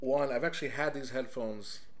One, I've actually had these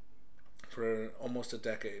headphones for almost a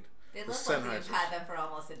decade. They The look like you've had them for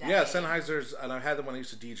almost a decade. Yeah, Sennheisers, and I had them when I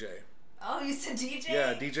used to DJ. Oh, you used to DJ?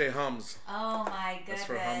 Yeah, DJ Hums. Oh my goodness. That's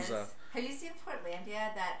for Hamza. Have you seen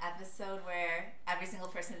Portlandia, that episode where every single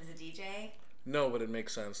person is a DJ? No, but it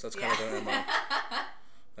makes sense. That's kind of their MO.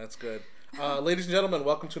 That's good. Ladies and gentlemen,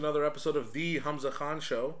 welcome to another episode of The Hamza Khan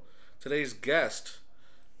Show. Today's guest,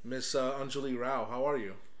 Miss Anjali Rao. How are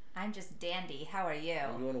you? I'm just dandy. How are you?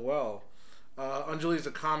 I'm doing well. Anjali's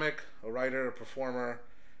a comic, a writer, a performer,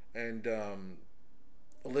 and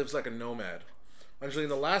lives like a nomad. Anjali, in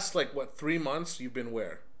the last, 3 months, you've been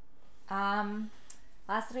where?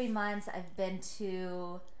 Last 3 months, I've been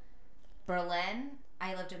to Berlin.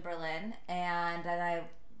 I lived in Berlin, and then I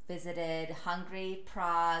visited Hungary,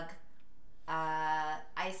 Prague,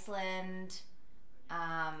 Iceland,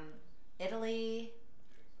 Italy,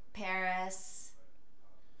 Paris.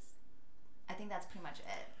 I think that's pretty much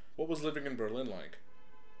it. What was living in Berlin like?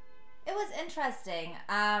 It was interesting.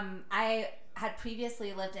 I had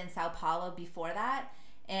previously lived in Sao Paulo before that,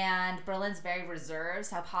 and Berlin's very reserved.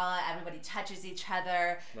 Sao Paulo, everybody touches each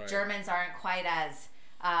other. Right. Germans aren't quite as,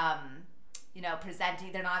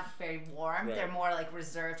 presenting. They're not very warm. Right. They're more like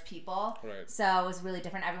reserved people. Right. So it was really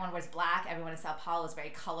different. Everyone wears black. Everyone in Sao Paulo was very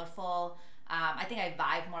colorful. I think I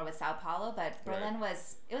vibed more with Sao Paulo, but Berlin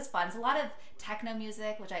was fun. It's a lot of techno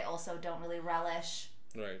music, which I also don't really relish.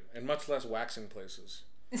 Right, and much less waxing places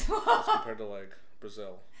as compared to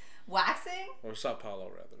Brazil. Waxing? Or Sao Paulo,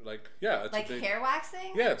 rather. It's like big, hair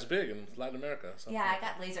waxing? Yeah, it's big in Latin America. I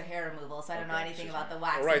got laser hair removal, so I don't know anything about the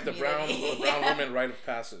waxing. Right, the community. brown woman rite of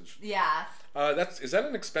passage. Yeah. Is that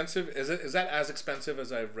an expensive? Is that as expensive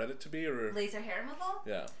as I've read it to be, or laser hair removal?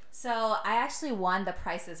 Yeah. So I actually won The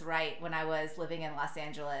Price is Right when I was living in Los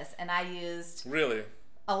Angeles, and I used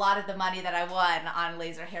a lot of the money that I won on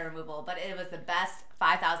laser hair removal, but it was the best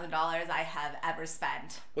 $5,000 I have ever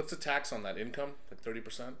spent. What's the tax on that income?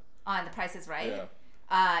 30%? On The Price is Right?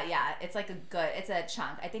 Yeah. It's it's a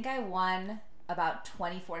chunk. I think I won about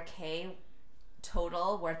 $24K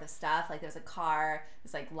total worth of stuff. There was a car,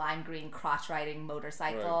 this lime green crotch riding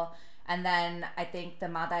motorcycle, right. And then I think the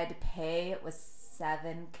amount that I had to pay was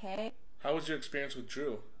 $7K. How was your experience with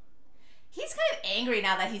Drew? He's kind of angry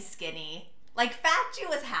now that he's skinny. Fat Jew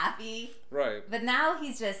was happy. Right. But now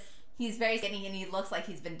he's very skinny and he looks like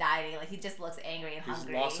he's been dieting. He just looks angry and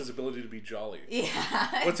hungry. He's lost his ability to be jolly.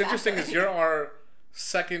 Yeah. What's interesting is you're our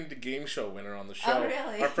second game show winner on the show. Oh,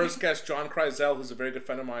 really? Our first guest, John Kreisel, who's a very good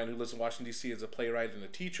friend of mine who lives in Washington, D.C. as a playwright and a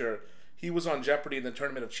teacher. He was on Jeopardy in the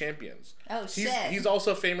Tournament of Champions. Oh, shit. He's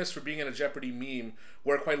also famous for being in a Jeopardy meme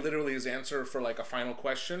where quite literally his answer for a final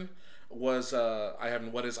question was, I have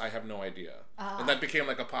no idea. And that became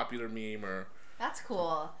a popular meme or... That's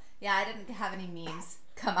cool. Yeah, I didn't have any memes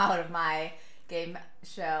come out of my game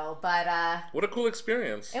show, but what a cool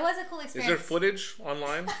experience. It was a cool experience. Is there footage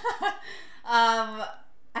online?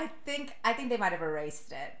 I think they might have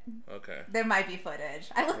erased it. Okay. There might be footage.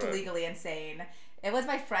 I looked legally insane. It was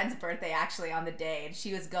my friend's birthday actually on the day, and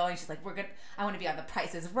she was going. She's like, I want to be on The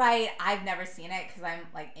Price is Right. I've never seen it because I'm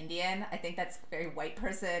Indian. I think that's a very white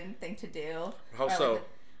person thing to do. How so?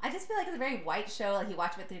 I just feel it's a very white show. You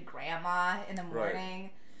watch it with your grandma in the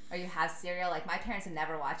morning, or you have cereal. My parents are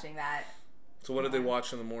never watching that. So what did they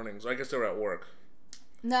watch in the mornings? I guess they were at work.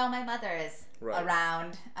 No, my mother is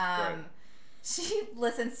around. She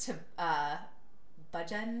listens to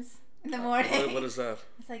bhajans in the morning. What is that?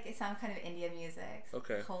 It's some kind of Indian music.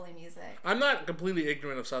 Okay. Holy music. I'm not completely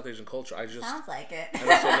ignorant of South Asian culture. I just sounds like it. I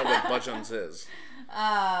just don't know what bhajans is.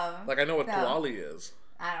 I know what Qawwali is.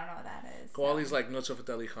 I don't know what that is. Qawwali's Nusrat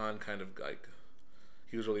Ali Khan kind of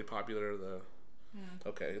he was really popular.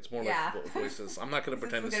 Okay, it's more like voices. I'm not going to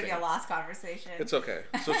pretend to sing. It's going to be a lost conversation. It's okay.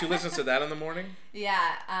 So she listens to that in the morning?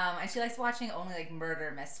 Yeah, and she likes watching only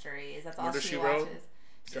murder mysteries. That's all she watches. Wrote?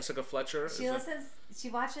 Jessica Fletcher? She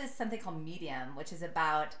watches something called Medium, which is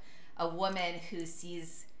about a woman who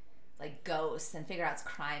sees ghosts and figures out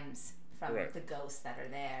crimes from the ghosts that are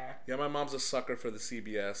there. Yeah, my mom's a sucker for the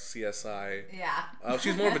CBS, CSI. Yeah.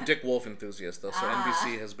 She's more of a Dick Wolf enthusiast, though, so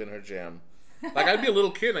NBC has been her jam. I'd be a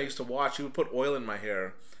little kid and I used to watch. She would put oil in my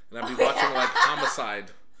hair, and I'd be watching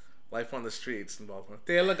Homicide, Life on the Streets, and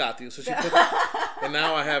Te Legati. So she put, and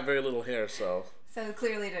now I have very little hair, so. So it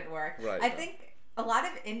clearly didn't work. Right. I think a lot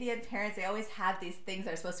of Indian parents, they always have these things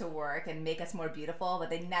that are supposed to work and make us more beautiful,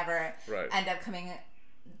 but they never end up coming.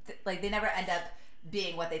 They never end up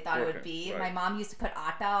being what they thought it would be. My mom used to put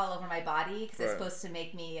atta all over my body because it's supposed to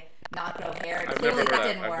make me not grow hair. Clearly that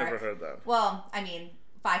didn't work. I've never heard that. Well,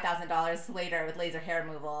 $5,000 later with laser hair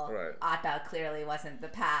removal, atta clearly wasn't the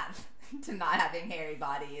path to not having hairy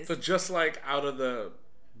bodies. So just out of the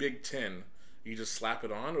big tin, you just slap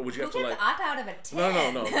it on, or would you have to Who like? gets atta out of a tin?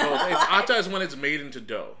 No. Atta is when it's made into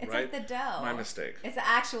dough, it's right? It's like the dough. My mistake. It's the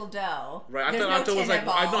actual dough. Right. I thought atta was like.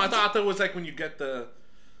 I thought atta was like when you get the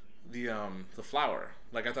flour.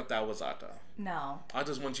 Like I thought that was atta. No.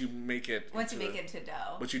 Atta's once you make it. Once you make it into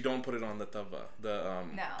dough. But you don't put it on the tava,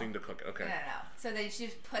 thing to cook it. Okay. No. So then she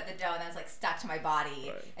just put the dough and then it was like stuck to my body.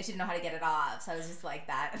 Right. And she didn't know how to get it off. So I was just like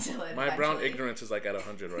that until it My brown ignorance is like at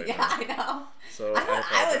 100 right now. Yeah, I know. So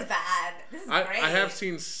I was bad. This is great. I have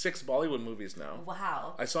seen 6 Bollywood movies now.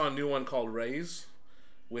 Wow. I saw a new one called Raise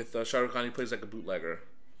with Shah Rukh Khan. He plays like a bootlegger.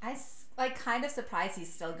 I kind of surprised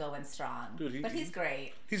he's still going strong. Dude, but he's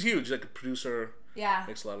great. He's huge, like a producer. Yeah.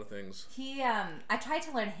 Makes a lot of things. I tried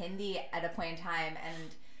to learn Hindi at a point in time,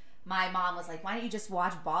 and my mom was like, why don't you just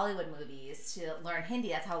watch Bollywood movies to learn Hindi?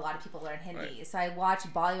 That's how a lot of people learn Hindi. Right. So I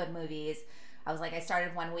watched Bollywood movies. I was like, I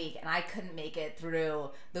started 1 week, and I couldn't make it through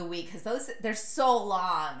the week because they're so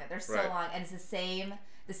long. They're so long, and it's the same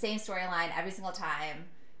storyline every single time.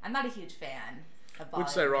 I'm not a huge fan of Bollywood. Which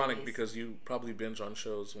is ironic movies. Because you probably binge on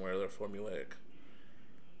shows where they're formulaic.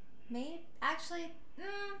 Maybe actually.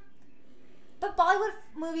 But Bollywood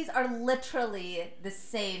movies are literally the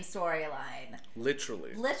same storyline.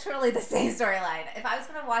 Literally the same storyline. If I was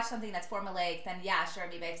going to watch something that's formulaic, then yeah, sure,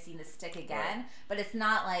 maybe I've seen the stick again. Right. But it's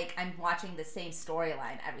not like I'm watching the same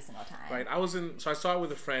storyline every single time. Right. So I saw it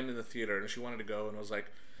with a friend in the theater, and she wanted to go, and I was like,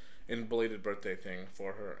 in belated birthday thing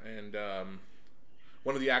for her. And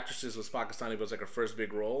one of the actresses was Pakistani, but it was like her first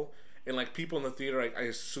big role. And like people in the theater, I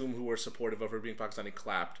assume who were supportive of her being Pakistani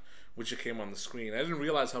clapped, which it came on the screen. I didn't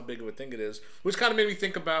realize how big of a thing it is, which kind of made me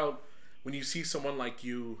think about when you see someone like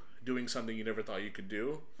you doing something you never thought you could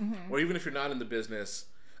do, or even if you're not in the business,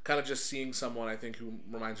 kind of just seeing someone I think who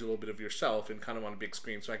reminds you a little bit of yourself and kind of on a big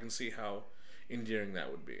screen. So I can see how endearing that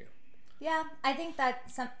would be. Yeah, I think that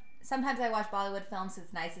sometimes I watch Bollywood films.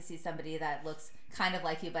 It's nice to see somebody that looks kind of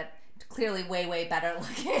like you, but clearly way better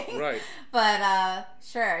looking. Right. But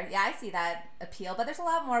sure, yeah, I see that appeal. But there's a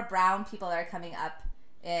lot more brown people that are coming up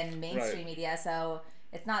in mainstream media, so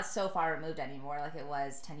it's not so far removed anymore like it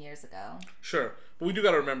was 10 years ago. Sure. But we do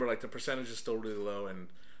got to remember, like, the percentage is still really low, and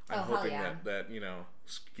I'm hoping that, you know,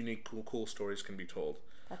 unique, cool stories can be told.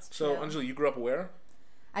 That's true. So, Anjali, you grew up where?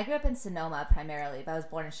 I grew up in Sonoma primarily, but I was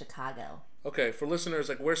born in Chicago. Okay, for listeners,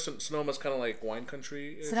 like, where's Sonoma's kind of like wine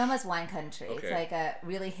country? Sonoma's wine country. Okay. It's like a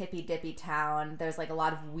really hippy-dippy town. There's like a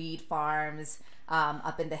lot of weed farms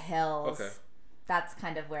up in the hills. Okay. That's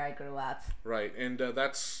kind of where I grew up. Right, and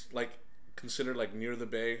that's like considered like near the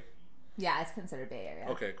Bay? Yeah, it's considered Bay Area.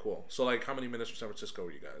 Okay, cool. So like how many minutes from San Francisco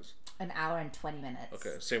were you guys? An hour and 20 minutes.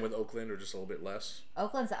 Okay, same with Oakland or just a little bit less?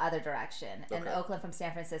 Oakland's the other direction, and Oakland from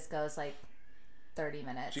San Francisco is like 30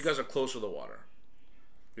 minutes. So you guys are closer to the water?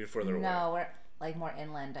 You're further away? No, we're like more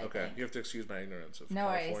inland, I think. You have to excuse my ignorance of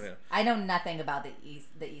California. Worries. I know nothing about the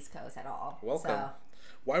East Coast at all. Welcome. So,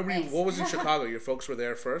 why were you? What was in Chicago? Your folks were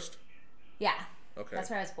there first? Yeah. Okay. That's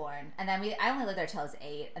where I was born. And then I only lived there till I was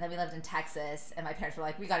 8. And then we lived in Texas. And my parents were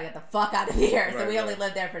like, we got to get the fuck out of here. Right, so we only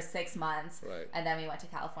lived there for 6 months. Right. And then we went to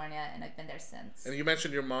California. And I've been there since. And you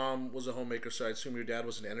mentioned your mom was a homemaker. So I assume your dad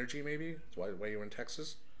was in energy maybe? That's why you were in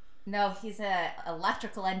Texas? No, he's an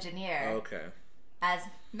electrical engineer. Okay. As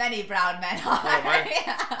many brown men are.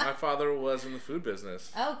 My father was in the food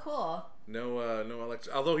business. Oh, cool. No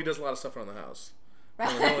electric. Although he does a lot of stuff around the house. Right.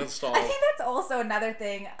 I think that's also another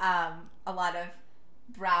thing a lot of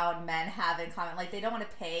brown men have in common. Like, they don't want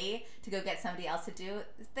to pay to go get somebody else to do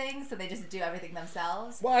things, so they just do everything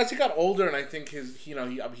themselves. Well, as he got older, and I think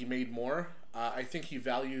he made more, I think he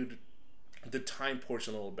valued the time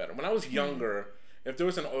portion a little better. When I was younger, if there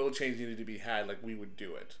was an oil change needed to be had, like, we would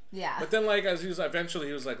do it. Yeah. But then, like, as he was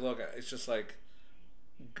like, look, it's just like,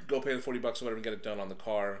 go pay the $40 or whatever and get it done on the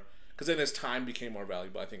car. Because then his time became more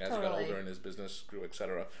valuable, I think, as he got older and his business grew,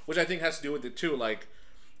 etc. Which I think has to do with it, too. Like,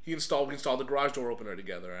 we installed the garage door opener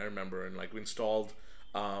together, I remember. And, like, we installed,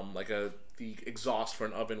 the exhaust for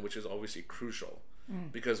an oven, which is obviously crucial.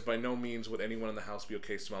 Because by no means would anyone in the house be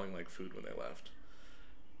okay smelling like food when they left.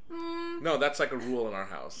 No, that's like a rule in our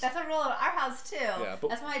house. That's a rule in our house too. Yeah,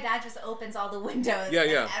 that's why my dad just opens all the windows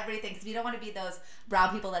and everything, because we don't want to be those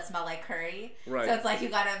brown people that smell like curry. Right. So it's like you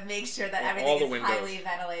gotta make sure that everything is highly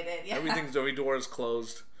ventilated. Yeah. Every door is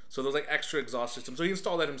closed. So there's like extra exhaust system. So he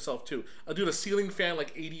installed that himself too. Dude, a ceiling fan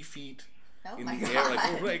like 80 feet in the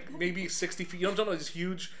air, like maybe 60 feet. You know what I'm talking about? It's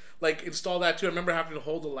huge. Like, install that too. I remember having to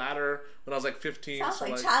hold the ladder when I was like 15. Sounds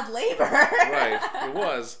like child labor. Right, it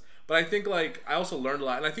was. But I think, like, I also learned a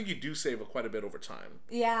lot, and I think you do save quite a bit over time.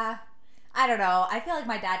 Yeah. I don't know. I feel like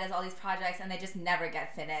my dad does all these projects, and they just never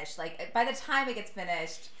get finished. Like, by the time it gets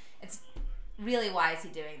finished, it's really, why is he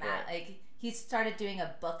doing that? Right. Like, he started doing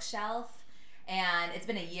a bookshelf, and it's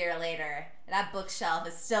been a year later. That bookshelf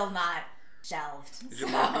is still not shelved. Does your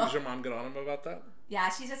mom get on him about that? Yeah,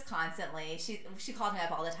 she's just constantly, she calls me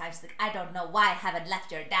up all the time. She's like, I don't know why I haven't left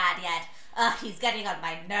your dad yet. Ugh, he's getting on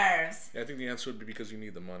my nerves. Yeah, I think the answer would be because you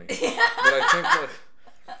need the money. Yeah. But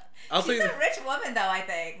I think she's a rich woman, though, I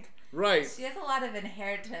think. Right. She has a lot of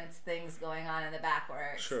inheritance things going on in the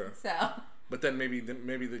backworks. Sure. So. But then maybe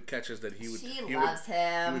the catch is that he would. She loves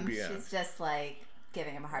him. He would be, yeah. She's just like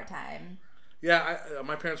giving him a hard time. Yeah,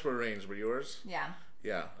 my parents were arranged. Were yours? Yeah.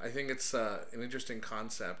 Yeah, I think it's an interesting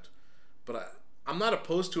concept, but I'm not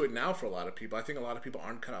opposed to it now for a lot of people. I think a lot of people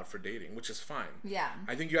aren't cut out for dating, which is fine. Yeah.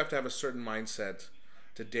 I think you have to have a certain mindset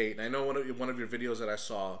to date. And I know one of your videos that I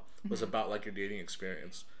saw was about like your dating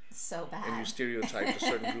experience. So bad. And you stereotyped a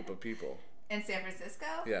certain group of people. In San Francisco?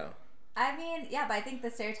 Yeah. I mean, yeah, but I think the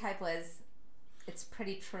stereotype it's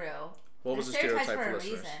pretty true. What was the stereotype for listeners?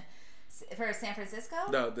 Reason. For San Francisco?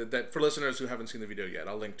 No, that for listeners who haven't seen the video yet,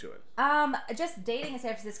 I'll link to it. Just dating in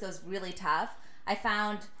San Francisco is really tough. I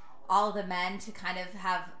found all of the men to kind of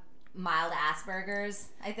have mild Asperger's,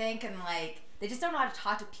 I think, and like they just don't know how to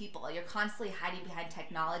talk to people. You're constantly hiding behind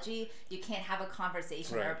technology. You can't have a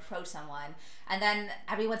conversation or approach someone. And then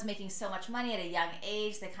everyone's making so much money at a young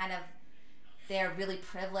age. They're really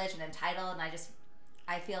privileged and entitled, and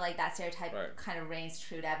I feel like that stereotype kind of reigns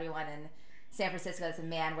true to everyone in San Francisco as a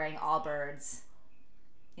man wearing Allbirds.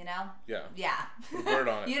 You know? Yeah. Yeah. Put a bird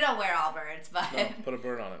on it. You don't wear Allbirds, but... No, put a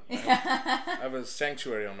bird on it. I have a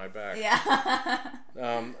sanctuary on my back. Yeah.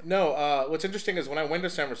 What's interesting is when I went to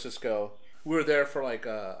San Francisco, we were there for like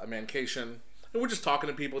a mancation. And we're just talking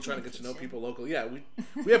to people, trying to get to know people locally. Yeah,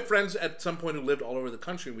 we have friends at some point who lived all over the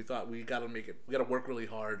country, and we thought we got to work really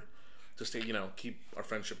hard to stay, keep our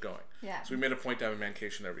friendship going. Yeah. So we made a point to have a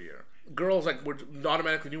mancation every year. Girls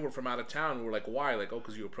automatically knew we're from out of town. We were like, why? Like, oh,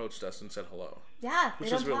 because you approached us and said hello. Yeah,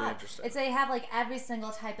 which is really interesting. They have like every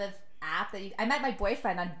single type of app that I met my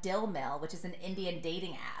boyfriend on Dill Mill, which is an Indian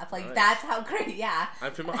dating app. Like that's how great. Yeah.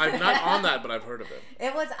 I'm not on that, but I've heard of it.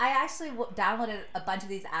 I actually downloaded a bunch of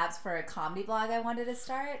these apps for a comedy blog I wanted to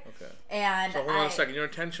start. Okay. And so hold on a second. Your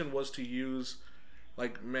intention was to use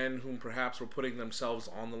like men whom perhaps were putting themselves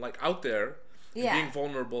on out there, and being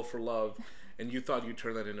vulnerable for love, and you thought you'd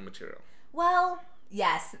turn that into material. Well,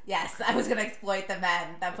 yes, I was gonna exploit the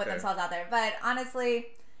men that put themselves out there, but honestly,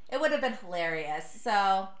 it would have been hilarious.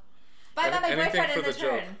 So, but I met my boyfriend in the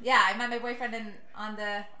turn. Yeah, I met my boyfriend on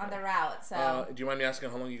the route. So, do you mind me asking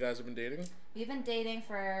how long you guys have been dating? We've been dating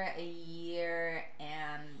for a year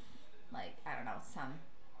and I don't know, some.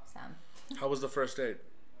 How was the first date?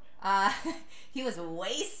 He was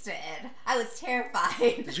wasted. I was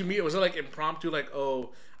terrified. Did you meet? Was it like impromptu, like,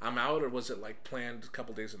 oh, I'm out, or was it like planned a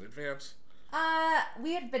couple days in advance?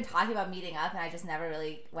 We had been talking about meeting up, and I just never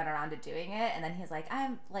really went around to doing it. And then he's like,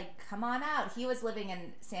 "I'm like, come on out." He was living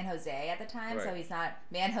in San Jose at the time, so he's not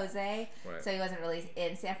Man Jose, so he wasn't really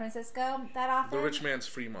in San Francisco that often. The rich man's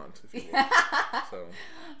Fremont, if you will.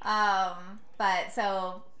 But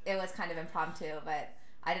so it was kind of impromptu, but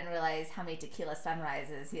I didn't realize how many tequila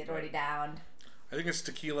sunrises he had already downed. I think it's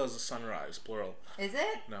tequila as a sunrise, plural. Is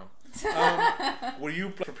it? No. Were you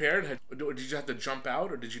prepared? Did you have to jump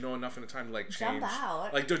out, or did you know enough in the time to like change? Jump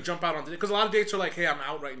out? Like, don't jump out on the... Because a lot of dates are like, hey, I'm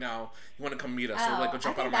out right now. You want to come meet us? So like, go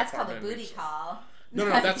jump out of my apartment. That's called a booty call. No,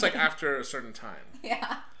 that's like after a certain time.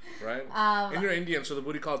 Yeah. Right? And you're Indian, so the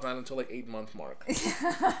booty call is not until like 8-month mark.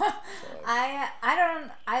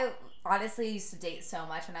 I honestly used to date so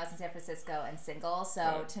much when I was in San Francisco and single,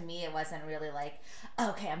 so to me it wasn't really like,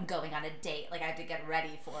 okay, I'm going on a date, like I have to get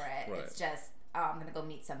ready for it. It's just, I'm gonna go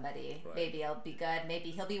meet somebody. Maybe it'll be good, maybe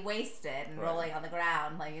he'll be wasted and rolling on the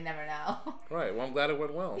ground, like you never know. Right, well I'm glad it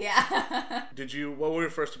went well. Yeah. What were your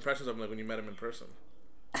first impressions of him, like when you met him in person?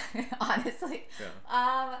 Honestly?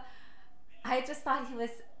 Yeah. I just thought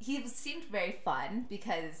he seemed very fun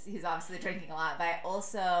because he's obviously drinking a lot, but I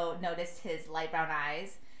also noticed his light brown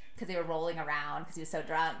eyes because they were rolling around because he was so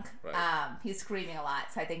drunk. He was screaming a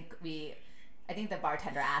lot, so I think the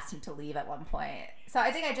bartender asked him to leave at one point. So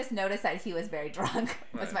I think I just noticed that he was very drunk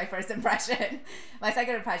was my first impression. My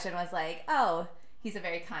second impression was like, oh, he's a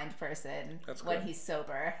very kind person when he's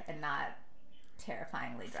sober and not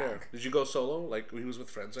terrifyingly drunk. Fair. Did you go solo? Like he was with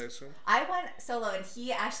friends, I assume? I went solo, and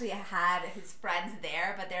he actually had his friends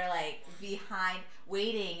there, but they're like behind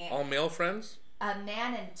waiting. All male friends? A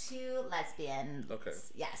man and 2 lesbians. Okay.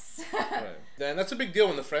 Yes. Right. And that's a big deal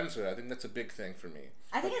when the friends are. I think that's a big thing for me.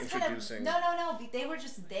 I think it's kind of no. They were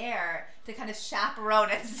just there to kind of chaperone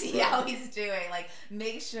and see how he's doing. Like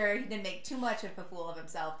make sure he didn't make too much of a fool of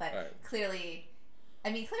himself, but clearly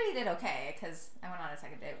he did okay because I went on a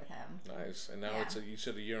second date with him. Nice. And now you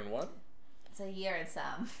said a year and what? It's a year and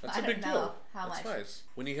some. That's a big deal. How much? That's nice.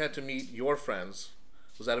 When you had to meet your friends,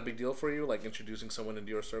 was that a big deal for you? Like introducing someone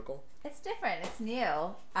into your circle? It's different. It's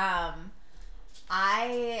new.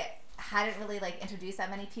 I hadn't really like introduced that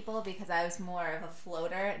many people because I was more of a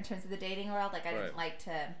floater in terms of the dating world. Like I didn't like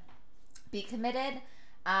to be committed.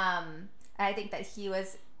 And I think that he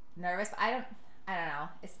was nervous, but I don't know.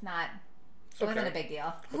 It wasn't a big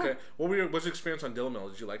deal. Okay. What's your experience on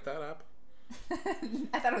Dilmil? Did you like that app?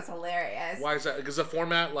 I thought it was hilarious. Why is that? Because the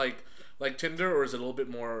format like Tinder, or is it a little bit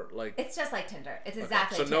more like? It's just like Tinder. It's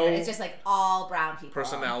exactly Tinder. No, it's just like all brown people.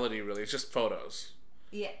 Personality, really. It's just photos.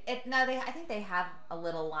 Yeah. I think they have a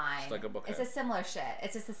little line. It's like a bouquet. It's a similar shit.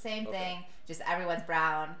 It's just the same thing. Just everyone's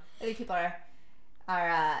brown. I think people are.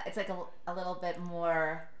 It's like a little bit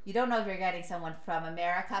more. You don't know if you're getting someone from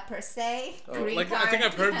America per se. Oh, like I think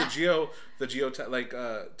I've heard the geo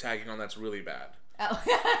tagging on that's really bad. Oh.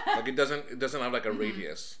 Like it doesn't have like a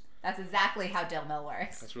radius. That's exactly how Dilmil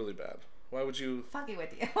works. That's really bad. Why would you? Fucking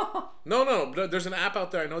with you. No. There's an app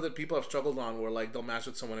out there I know that people have struggled on where like they'll match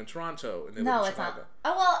with someone in Toronto and they live in it's Chicago. not.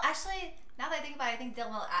 Oh well, actually, now that I think about it, I think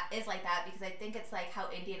Dilmil is like that because I think it's like how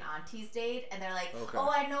Indian aunties date, and they're like,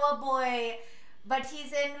 oh, I know a boy, but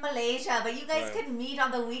he's in Malaysia, but you guys can meet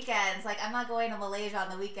on the weekends. Like I'm not going to Malaysia on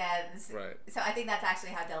the weekends. Right. So I think that's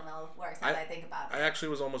actually how Dilmil works. Now that I think about it. I actually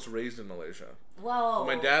was almost raised in Malaysia. Whoa.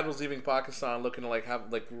 When my dad was leaving Pakistan, looking to like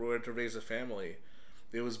have like where to raise a family.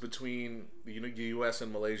 It was between the U.S.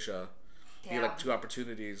 and Malaysia. He had like two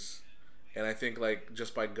opportunities, and I think like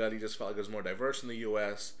just by gut, he just felt like it was more diverse in the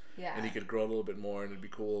U.S. Yeah. And he could grow a little bit more, and it'd be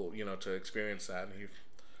cool, to experience that. And he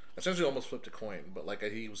essentially almost flipped a coin, but like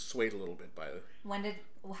he was swayed a little bit by it.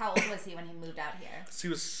 How old was he when he moved out here? He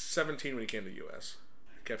was 17 when he came to the U.S.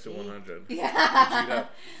 He kept it 100. Yeah.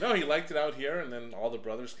 No, he liked it out here, and then all the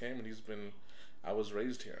brothers came, and I was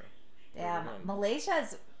raised here. Yeah,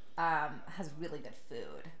 Malaysia's has really good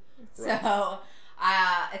food. Right. So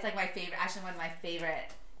it's like my favorite. Actually, one of my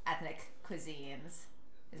favorite ethnic cuisines.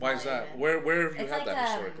 Why is that? Where have you had that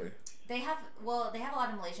historically? They have a lot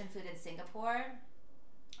of Malaysian food in Singapore,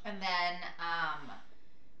 and then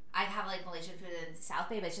I have like Malaysian food in South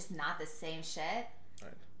Bay, but it's just not the same shit.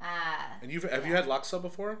 Right. And have you had laksa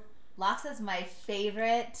before? Laksa is my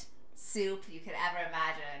favorite soup you could ever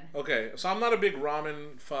imagine. Okay, so I'm not a big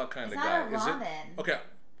ramen pho kind of guy. It's not a ramen. Is it? Okay.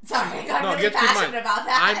 Sorry, I got really passionate about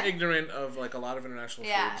that. I'm ignorant of like a lot of international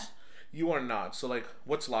foods. You are not. So like,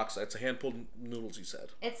 what's laksa? It's a hand-pulled noodles, you said.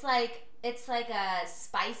 It's like a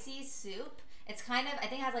spicy soup. It's kind of, I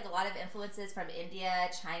think it has like a lot of influences from India,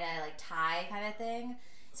 China, like Thai kind of thing.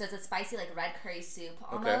 So it's a spicy like red curry soup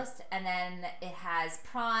almost. Okay. And then it has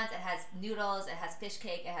prawns, it has noodles, it has fish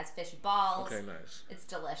cake, it has fish balls. Okay, nice. It's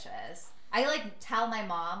delicious. I like tell my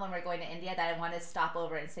mom when we're going to India that I want to stop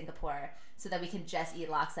over in Singapore so that we can just eat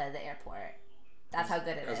laksa at the airport. That's how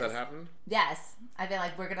good it is. Has that happened? Yes. I've been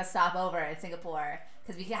like, we're going to stop over in Singapore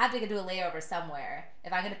because we have to do a layover somewhere.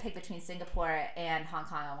 If I'm going to pick between Singapore and Hong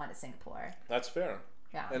Kong, I want it Singapore. That's fair.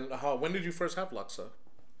 Yeah. And when did you first have laksa?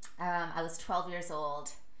 I was 12 years old,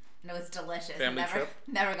 and it was delicious. Family trip?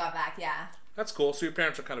 Never got back, yeah. That's cool. So your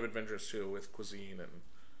parents are kind of adventurous too with cuisine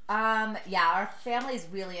and... Yeah, our family's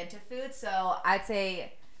really into food, so I'd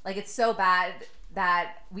say like it's so bad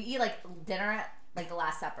that we eat like dinner like the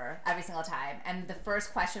Last Supper every single time, and the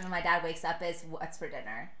first question when my dad wakes up is what's for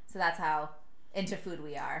dinner. So that's how into food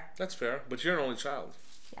we are. That's fair, but you're an only child.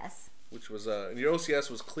 Yes. Which was and your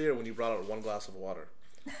OCS was clear when you brought out 1 glass of water.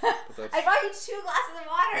 I brought you 2 glasses of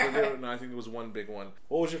water. No, I think it was one big one.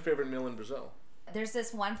 What was your favorite meal in Brazil? There's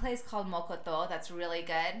this one place called Mocoto that's really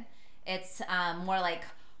good. It's more like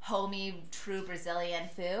homey, true Brazilian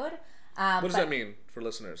food. What does that mean for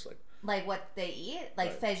listeners? Like what they eat?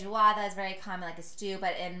 Like feijoada is very common, like a stew.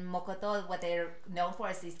 But in Mocoto, what they're known for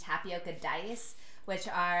is these tapioca dice, which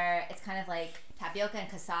are, it's kind of like tapioca and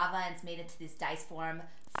cassava, and it's made into this dice form,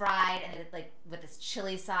 fried, and it, like with this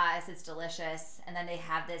chili sauce. It's delicious. And then they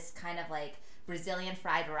have this kind of like Brazilian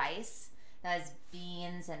fried rice that has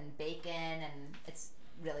beans and bacon, and it's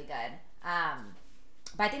really good.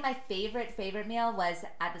 But I think my favorite meal was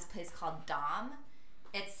at this place called Dom.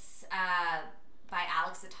 It's by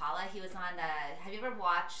Alex Atala. He was on have you ever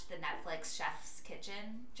watched the Netflix Chef's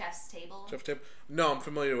Table? Chef's Table? No, I'm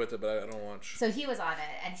familiar with it, but I don't watch. So he was on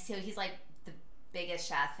it, and so he's like the biggest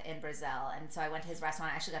chef in Brazil, and so I went to his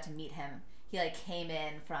restaurant. I actually got to meet him. He like came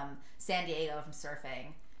in from San Diego from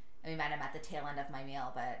surfing, and we met him at the tail end of my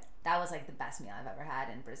meal, but that was like the best meal I've ever had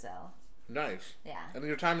in Brazil. Nice. Yeah. And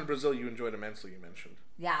your time in Brazil, you enjoyed immensely, you mentioned.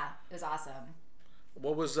 Yeah, it was awesome.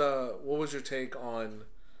 What was your take on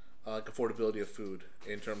like affordability of food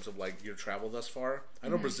in terms of like your travel thus far? I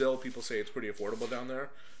know Brazil, people say it's pretty affordable down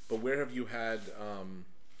there, But where have you had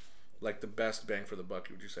like the best bang for the buck?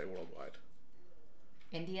 Would you say worldwide?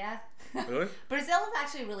 India. Really? Brazil is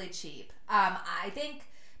actually really cheap. I think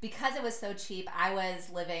because it was so cheap, I was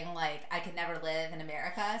living like I could never live in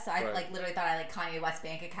America. So I like literally thought I like Kanye West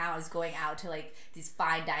bank account. I was going out to like these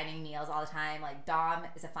fine dining meals all the time. Like Dom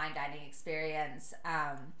is a fine dining experience.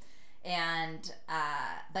 But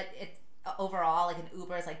it's overall like an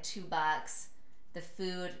Uber is like $2. The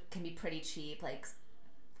food can be pretty cheap, like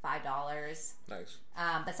 $5. Nice.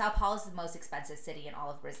 But Sao Paulo is the most expensive city in all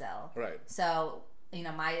of Brazil. Right. So, you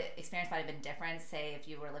know, my experience might have been different. Say if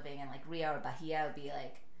you were living in like Rio or Bahia, it would be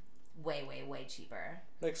like way, way, way cheaper.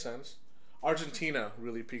 Makes sense. Argentina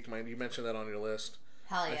really piqued my. You mentioned that on your list.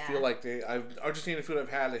 Hell yeah. I feel like Argentinian food I've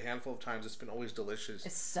had a handful of times. It's been always delicious.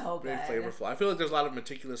 It's so good. Very flavorful. I feel like there's a lot of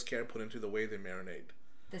meticulous care put into the way they marinate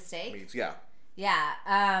the steak. Meats. Yeah. Yeah.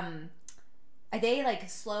 They like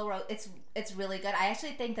slow roast. It's really good. I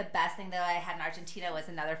actually think the best thing that I had in Argentina was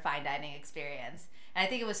another fine dining experience, and I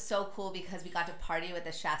think it was so cool because we got to party with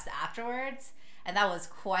the chefs afterwards, and that was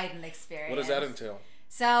quite an experience. What does that entail?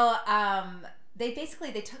 So they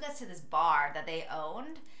took us to this bar that they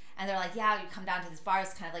owned, and they're like, yeah, you come down to this bar.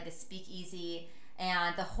 It's kind of like a speakeasy,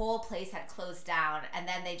 and the whole place had closed down, and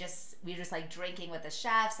then we were just like drinking with the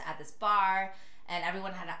chefs at this bar. And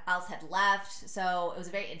everyone else had left, so it was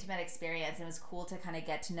a very intimate experience. It was cool to kind of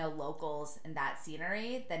get to know locals in that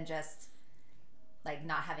scenery than just like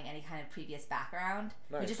not having any kind of previous background.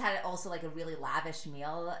 Nice. We just had also like a really lavish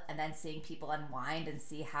meal, and then seeing people unwind and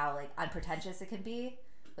see how like unpretentious it can be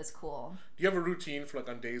was cool. Do you have a routine for like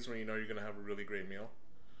on days when you know you're gonna have a really great meal?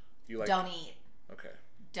 You like don't eat. Okay.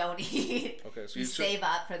 Don't eat. Okay, so you save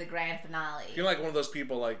up for the grand finale. You're like one of those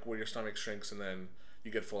people like where your stomach shrinks and then you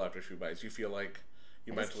get full after a few bites. You feel like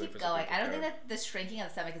you mentally keep going. I don't think that the shrinking of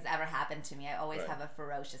the stomach has ever happened to me. I always have a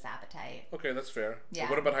ferocious appetite. Okay, that's fair. Yeah.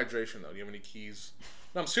 What about hydration though? Do you have any keys?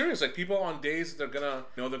 No, I'm serious. Like people on days that they're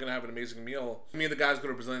gonna have an amazing meal. Me and the guys go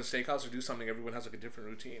to a Brazilian steakhouse or do something. Everyone has like a different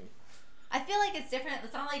routine. I feel like it's different.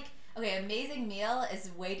 It's not like, okay, amazing meal is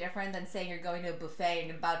way different than saying you're going to a buffet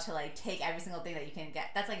and about to like take every single thing that you can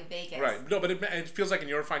get. That's like Vegas. Right. No, but it feels like in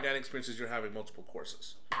your fine dining experiences you're having multiple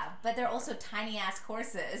courses. Yeah, but they're also tiny ass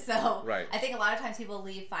courses. So right. I think a lot of times people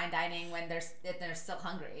leave fine dining when they're still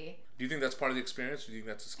hungry. Do you think that's part of the experience, or do you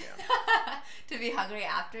think that's a scam? To be hungry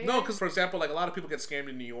after? No, because for example, like a lot of people get scammed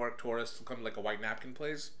in New York. Tourists will come to like a white napkin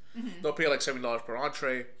place. Mm-hmm. They'll pay like $70 per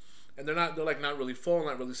entree, and they're not really full,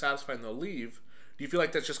 not really satisfied, and they'll leave. Do you feel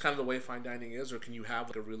like that's just kind of the way fine dining is, or can you have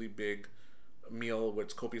like a really big meal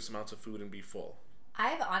with copious amounts of food and be full?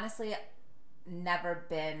 I've honestly never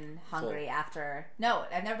been hungry after. No,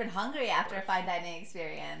 I've never been hungry after a fine dining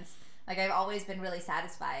experience. Like I've always been really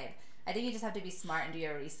satisfied. I think you just have to be smart and do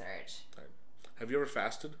your research. Right. Have you ever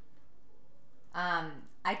fasted?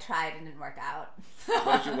 I tried and didn't work out.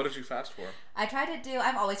 What did you fast for?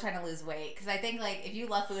 I'm always trying to lose weight because I think like if you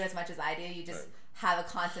love food as much as I do, you just have a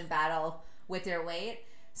constant battle with your weight.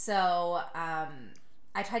 So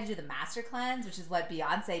I tried to do the master cleanse, which is what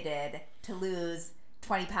Beyonce did to lose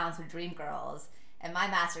 20 pounds for Dreamgirls. And my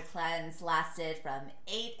master cleanse lasted from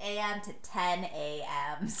 8 a.m. to 10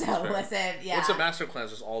 a.m. So it wasn't, yeah. What's a master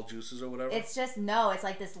cleanse? Just all juices or whatever? It's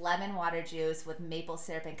like this lemon water juice with maple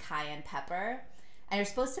syrup and cayenne pepper. And you're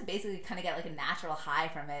supposed to basically kind of get like a natural high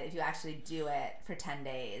from it if you actually do it for 10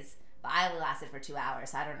 days. But I only lasted for 2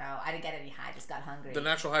 hours, so I don't know. I didn't get any high, I just got hungry. The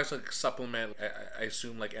natural high is like supplement, I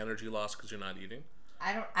assume, like energy loss because you're not eating?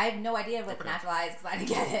 I have no idea what the natural high is because I didn't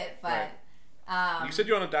get it. But you said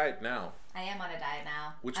you're on a diet now. I am on a diet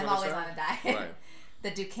now. I'm always on a diet. Right.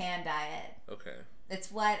 The Dukan diet. Okay. It's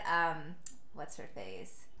what, what's her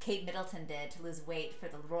face? Kate Middleton did to lose weight for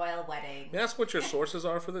the royal wedding. May I ask what your sources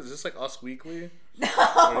are for this? Is this like Us Weekly? No.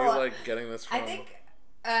 Or are you like getting this from? I think,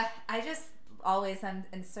 I just always am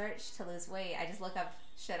in search to lose weight. I just look up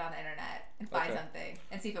shit on the internet and find something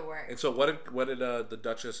and see if it works. And so what did the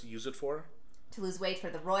Duchess use it for? To lose weight for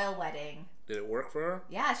the royal wedding. Did it work for her?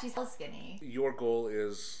 Yeah, she's hella skinny. Your goal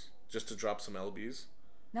is just to drop some lbs?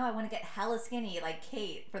 No, I want to get hella skinny like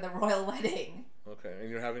Kate for the royal wedding. Okay, and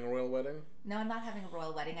you're having a royal wedding? No, I'm not having a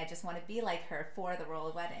royal wedding. I just want to be like her for the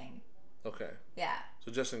royal wedding. Okay. Yeah.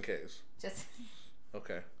 So just in case. Just.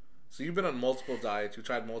 Okay. So you've been on multiple diets. You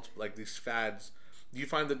tried multiple, like these fads. Do you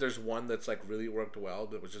find that there's one that's like really worked well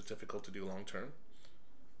but was just difficult to do long term?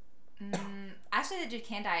 Actually, the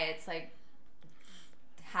Dukan diet, it's like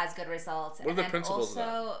has good results. What are the principles of that?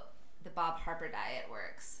 Also, the Bob Harper diet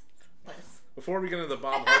works. Before we get into the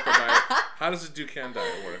Bob Harper diet, how does the Dukan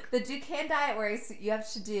diet work? The Dukan diet works. You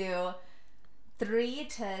have to do 3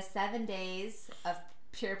 to 7 days of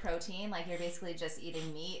pure protein. Like you're basically just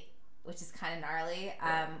eating meat which is kind of gnarly,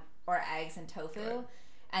 or eggs and tofu. Right.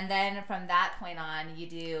 And then from that point on, you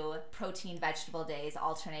do protein vegetable days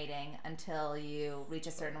alternating until you reach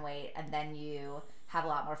a certain weight, and then you have a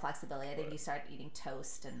lot more flexibility. I think you start eating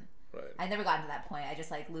toast, and I never gotten to that point. I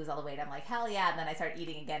just like lose all the weight. I'm like, hell yeah, and then I start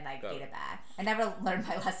eating again, and I gain it back. I never learned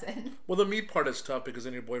my lesson. Well, the meat part is tough because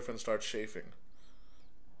then your boyfriend starts chafing.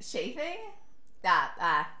 Chafing?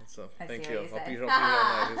 So, thank you. I'll be here all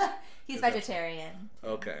night. He's vegetarian.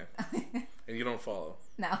 Okay. And you don't follow?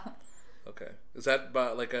 No. Okay. Is that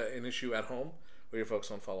like an issue at home, or your folks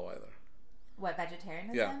don't follow either? What,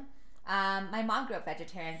 vegetarianism? Yeah. My mom grew up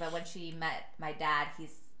vegetarian, but when she met my dad,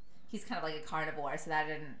 he's kind of like a carnivore, so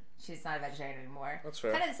she's not a vegetarian anymore. That's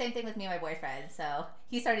fair. Kind of the same thing with me and my boyfriend. So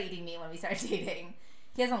he started eating meat when we started dating.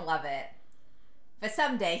 He doesn't love it, but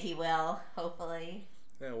someday he will, hopefully.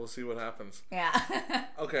 Yeah, we'll see what happens. Yeah.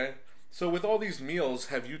 Okay. So with all these meals,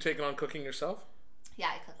 have you taken on cooking yourself? Yeah,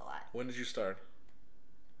 I cook a lot. When did you start?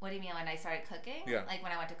 What do you mean when I started cooking? Yeah. Like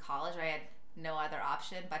when I went to college, where I had no other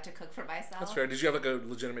option but to cook for myself. That's fair. Did you have like a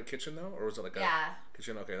legitimate kitchen though? Or was it like a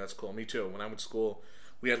kitchen? Okay, that's cool. Me too. When I went to school,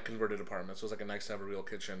 we had converted apartments. So it was like nice to have a real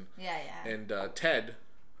kitchen. Yeah. And Ted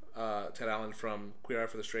Allen from Queer Eye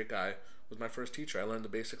for the Straight Guy was my first teacher. I learned the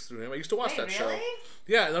basics through him. I used to watch that show.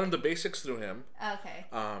 Yeah, I learned the basics through him. Okay.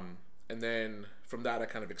 And then from that I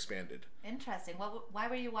kind of expanded. Interesting. Why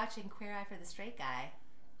were you watching Queer Eye for the Straight Guy?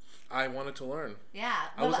 I wanted to learn. Yeah.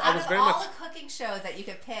 I was very all much the cooking shows that you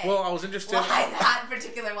could pick. Well, I was interested. Why that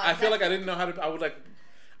particular one? I feel like I didn't know how to.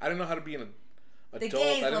 I didn't know how to be an adult.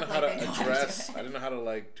 I didn't know how to address. I didn't know how to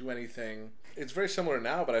like do anything. It's very similar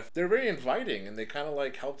now, but they're very inviting and they kind of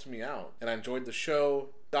like helped me out, and I enjoyed the show.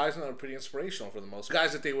 Guys in them are pretty inspirational for the most.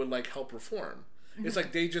 Guys that they would like help reform. It's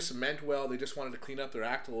like they just meant well. They just wanted to clean up their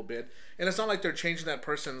act a little bit, and it's not like they're changing that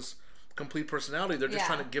person's complete personality. They're just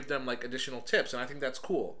trying to give them like additional tips, and I think that's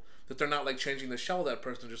cool. That they're not like changing the shell of that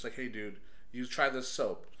person. Just like, hey, dude, you try this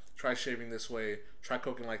soap, try shaving this way, try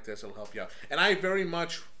cooking like this. It'll help you out. And I very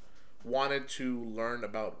much wanted to learn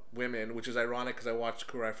about women, which is ironic because I watched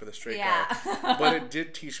Queer Eye for the Straight Guy. But it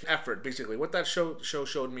did teach effort. Basically, what that show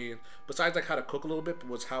showed me, besides like how to cook a little bit,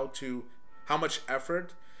 was how much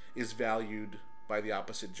effort is valued by the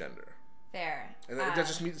opposite gender. Fair. And that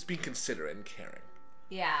just means being considerate and caring.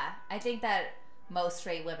 Yeah, I think that most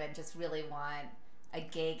straight women just really want a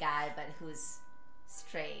gay guy, but who's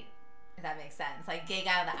straight, if that makes sense. Like, gay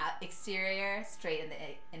guy on the exterior, straight in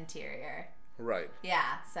the interior. Right.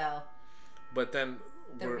 Yeah, so. But then.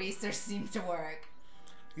 The research seems to work.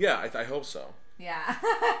 Yeah, I hope so. Yeah.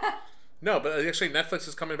 No, but actually Netflix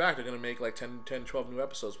is coming back. They're going to make like 10, 12 new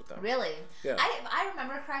episodes with them. Really? Yeah. I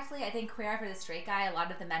remember correctly, I think Queer Eye for the Straight Guy, a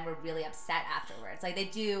lot of the men were really upset afterwards. Like, they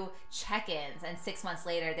do check-ins, and 6 months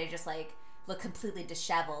later, they just, like, look completely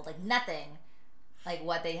disheveled. Like, nothing like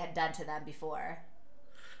what they had done to them before.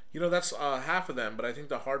 You know, that's half of them, but I think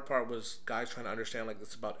the hard part was guys trying to understand, like,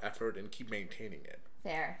 it's about effort and keep maintaining it.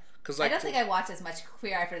 Fair. Cause, like, I don't think I watched as much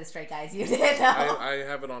Queer Eye for the Straight Guy as you did. No. I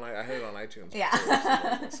have it on. I had it on iTunes.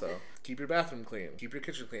 Yeah. So keep your bathroom clean. Keep your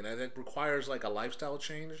kitchen clean. And it requires like a lifestyle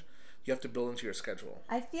change. You have to build into your schedule.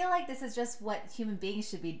 I feel like this is just what human beings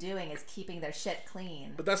should be doing, is keeping their shit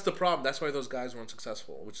clean. But that's the problem. That's why those guys weren't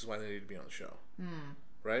successful, which is why they need to be on the show.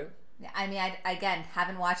 Right? Yeah. I mean, I again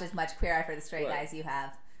haven't watched as much Queer Eye for the Straight Guy as you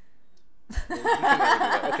have.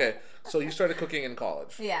 Well, okay, so you started cooking in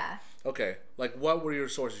college. Yeah. Okay, like what were your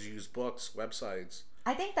sources? You used books, websites?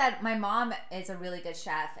 I think that my mom is a really good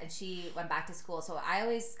chef, and she went back to school, so I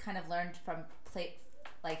always kind of learned from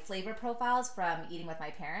flavor profiles from eating with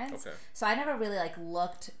my parents. Okay. So I never really like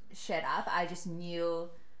looked shit up. I just knew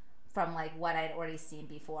from like what I'd already seen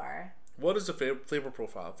before. What is the flavor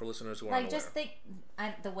profile for listeners who aren't aware? Just think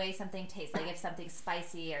the way something tastes, like if something's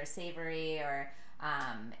spicy or savory, or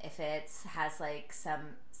if it has like some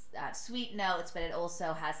sweet notes, but it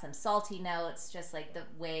also has some salty notes, just like the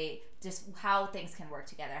way, just how things can work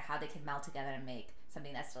together, how they can melt together and make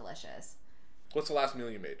something that's delicious. What's the last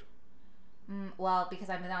meal you made? Well, because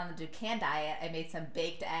I've been on the Dukan diet, I made some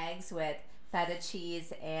baked eggs with feta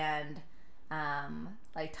cheese and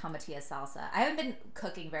like tomatillo salsa. I haven't been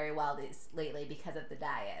cooking very well lately because of the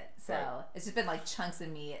diet, so it's just been like chunks of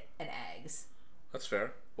meat and eggs. That's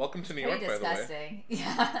fair. Welcome to New York, by the way. Disgusting.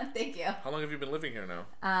 Yeah, thank you. How long have you been living here now?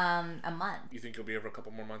 A month. You think you'll be here for a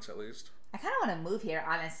couple more months at least? I kind of want to move here,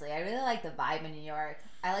 honestly. I really like the vibe in New York.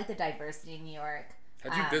 I like the diversity in New York.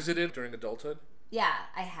 Had you visited during adulthood? Yeah,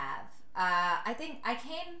 I have. I think I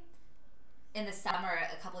came in the summer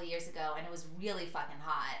a couple of years ago, and it was really fucking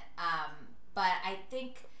hot. But I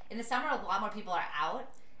think in the summer, a lot more people are out,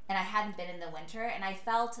 and I hadn't been in the winter, and I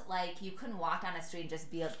felt like you couldn't walk down a street and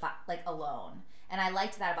just be like alone. And I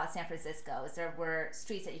liked that about San Francisco, is there were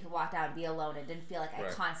streets that you could walk down and be alone and didn't feel like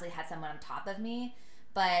I constantly had someone on top of me.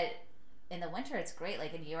 But in the winter, it's great.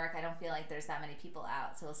 Like in New York, I don't feel like there's that many people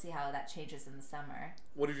out. So we'll see how that changes in the summer.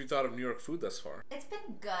 What have you thought of New York food thus far? It's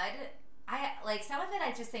been good. I like some of it.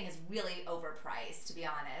 I just think is really overpriced, to be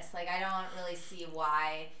honest. Like I don't really see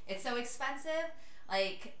why it's so expensive.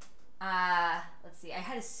 Like, let's see. I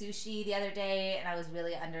had a sushi the other day, and I was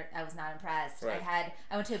not impressed. Right.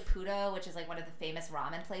 I went to Puto, which is like one of the famous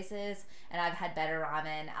ramen places, and I've had better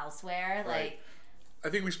ramen elsewhere. Right. Like, I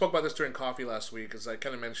think we spoke about this during coffee last week, as I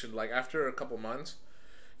kind of mentioned, like after a couple months,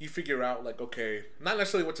 you figure out like, okay, not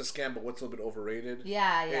necessarily what's a scam, but what's a little bit overrated.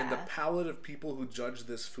 Yeah. And the palate of people who judge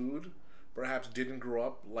this food perhaps didn't grow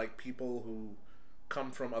up like people who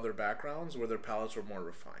come from other backgrounds where their palates were more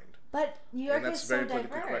refined. But New York is so diverse. And that's very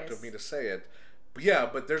politically correct of me to say it. But yeah,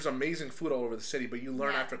 but there's amazing food all over the city, but you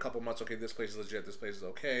learn after a couple months, okay, this place is legit, this place is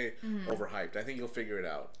okay, overhyped. I think you'll figure it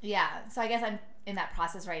out. Yeah, so I guess I'm in that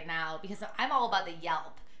process right now because I'm all about the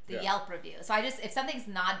Yelp review. So if something's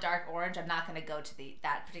not dark orange, I'm not going to go to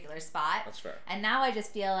that particular spot. That's fair. And now I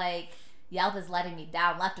just feel like Yelp is letting me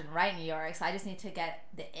down left and right in New York, so I just need to get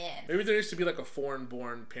the in. Maybe there needs to be like a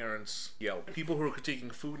foreign-born parents Yelp. People who are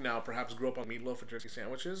critiquing food now perhaps grew up on meatloaf and turkey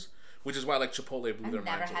sandwiches, which is why like Chipotle blew their minds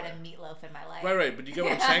away. I've never had a meatloaf in my life. Right, but you get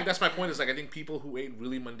what I'm saying? That's my point, is like I think people who ate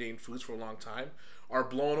really mundane foods for a long time are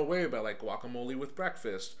blown away by like guacamole with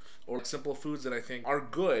breakfast, or like simple foods that I think are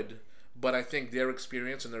good, but I think their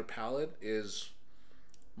experience and their palate is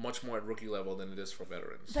much more at rookie level than it is for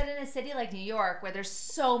veterans. But in a city like New York, where there's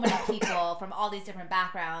so many people from all these different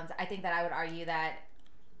backgrounds, I think that I would argue that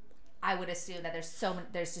I would assume that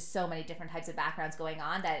there's just so many different types of backgrounds going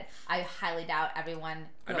on that I highly doubt everyone.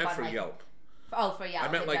 I meant for Yelp. Oh, for Yelp.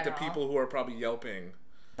 I meant like the people who are probably Yelping.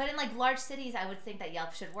 But in like large cities, I would think that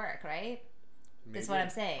Yelp should work, right? Maybe. That's what I'm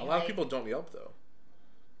saying. A lot of people don't Yelp though.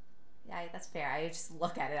 Yeah, that's fair. I just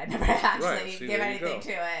look at it. I never actually give anything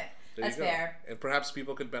to it. That's fair. And perhaps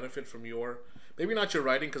people could benefit from maybe not your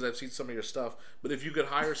writing, because I've seen some of your stuff, but if you could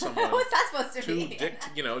hire someone what's that supposed to be?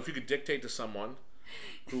 If you could dictate to someone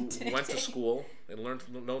who went to school and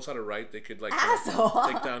knows how to write, they could like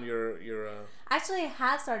take down your Actually, I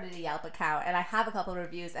have started a Yelp account, and I have a couple of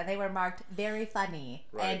reviews, and they were marked very funny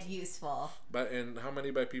and useful. And how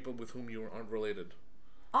many by people with whom you aren't related?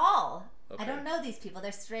 All. Okay. I don't know these people.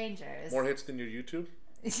 They're strangers. More hits than your YouTube?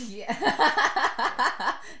 Yeah.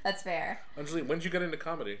 That's fair. Anjali, when did you get into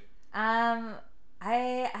comedy? I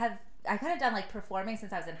kind of done like performing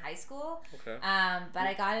since I was in high school. Okay. But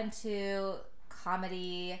I got into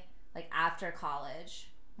comedy like after college,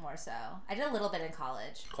 more so. I did a little bit in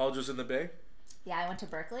college. College was in the Bay? Yeah, I went to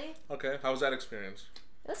Berkeley. Okay. How was that experience?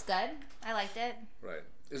 It was good. I liked it. Right.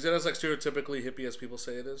 Is it as like stereotypically hippie as people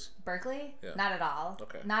say it is? Berkeley? Yeah. Not at all.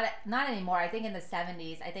 Okay. Not anymore. I think in the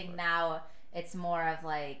 70s. I think now it's more of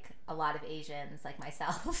like a lot of Asians like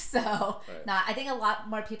myself. So I think a lot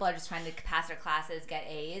more people are just trying to pass their classes, get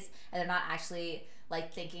A's, and they're not actually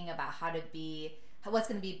like thinking about what's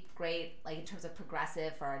going to be great, like in terms of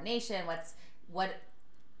progressive for our nation.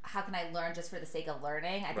 How can I learn just for the sake of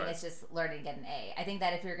learning? I think it's just learning to get an A. I think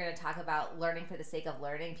that if you're going to talk about learning for the sake of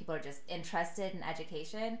learning, people are just interested in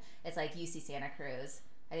education. It's like UC Santa Cruz.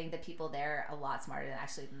 I think the people there are a lot smarter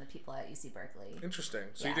than the people at UC Berkeley. Interesting.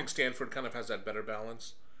 So you think Stanford kind of has that better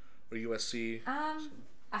balance? Or USC? I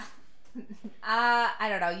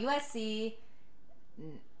don't know. USC,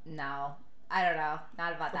 no. I don't know.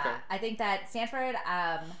 Not about that. I think that Stanford,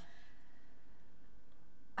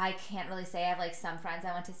 I can't really say. I have like some friends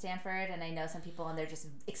that went to Stanford, and I know some people, and they're just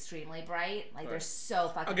extremely bright. Like they're so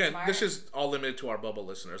fucking smart. Again, this is all limited to our bubble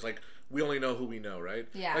listeners. Like we only know who we know, right?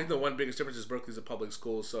 Yeah. I think the one biggest difference is Berkeley's a public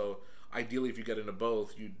school, so ideally, if you get into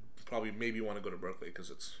both, you'd probably maybe want to go to Berkeley because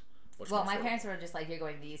it's much more my affordable. parents were just like, you're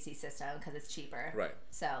going to the UC system because it's cheaper. Right.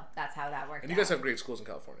 So that's how that worked. And you guys have great schools in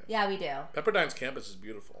California. Yeah, we do. Pepperdine's campus is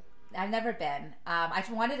beautiful. I've never been. I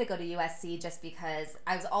wanted to go to USC just because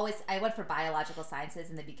I went for biological sciences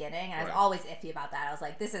in the beginning, and I was always iffy about that. I was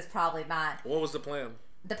like, this is probably not. What was the plan?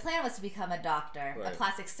 The plan was to become a doctor, a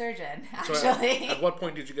plastic surgeon, actually. So at what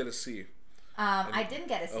point did you get a C? I didn't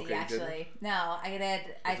get a C, actually. No, I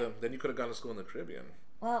did. Then you could have gone to school in the Caribbean.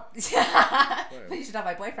 Well, you should tell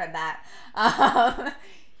my boyfriend that.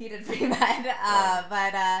 He did pre-med,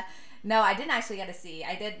 but... No, I didn't actually get a C.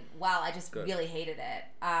 I did well. I just really hated it.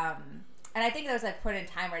 And I think there was a point in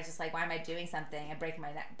time where it's just like, why am I doing something and breaking my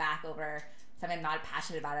back over something I'm not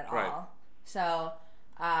passionate about at all? So,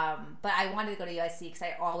 but I wanted to go to USC because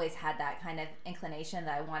I always had that kind of inclination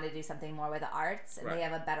that I wanted to do something more with the arts, and they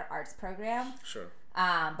have a better arts program. Sure.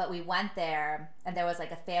 But we went there, and there was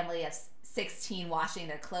like a family of 16 washing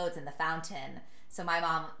their clothes in the fountain. So my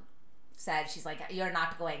mom said, she's like, "You're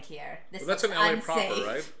not going here. This that's is in LA unsafe." proper,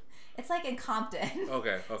 right? It's like in Compton.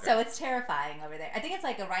 Okay. So it's terrifying over there. I think it's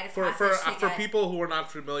like a rite of passage for people who are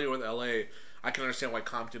not familiar with LA, I can understand why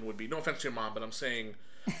Compton would be. No offense to your mom, but I'm saying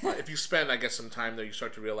if you spend, I guess, some time there, you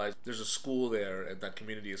start to realize there's a school there, and that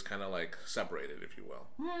community is kind of like separated, if you will.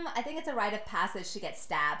 I think it's a rite of passage to get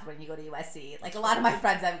stabbed when you go to USC. Like a lot of my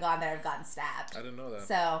friends that have gone there have gotten stabbed. I didn't know that.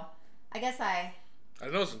 So I guess I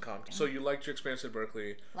know it's in Compton. So you liked your experience at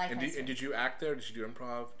Berkeley. And did you act there? Did you do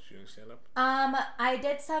improv? Did you do stand up? I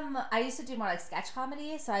did some. I used to do more like sketch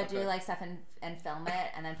comedy, so I do like stuff and film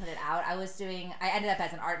it and then put it out. I ended up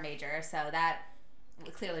as an art major, so that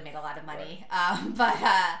would clearly make a lot of money.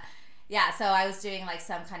 Right. Yeah, so I was doing like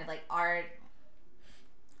some kind of like art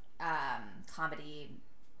comedy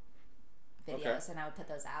videos, and I would put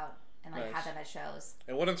those out and like have them at shows.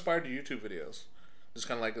 And what inspired your YouTube videos? Just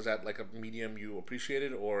kind of like, is that like a medium you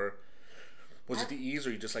appreciated, or was it the ease,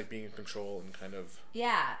 or you just like being in control and kind of?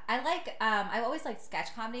 Yeah, I like. I've always liked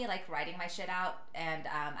sketch comedy, like writing my shit out, and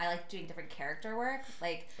I like doing different character work.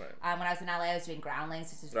 Like when I was in LA, I was doing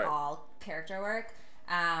Groundlings, which is all character work.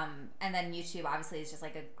 And then YouTube obviously is just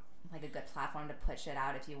like a good platform to put shit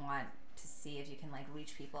out if you want to see if you can like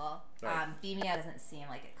reach people. Vimeo doesn't seem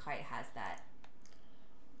like it quite has that.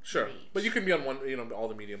 Sure, reach. But you can be on all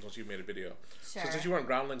the mediums once you've made a video. Sure. So since you were on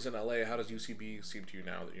Groundlings in LA, how does UCB seem to you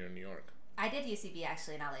now that you're in New York? I did UCB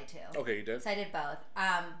actually in LA too. Okay, you did? So I did both.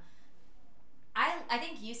 I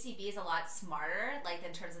think UCB is a lot smarter, like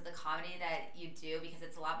in terms of the comedy that you do, because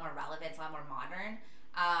it's a lot more relevant, it's a lot more modern.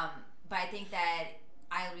 But I think that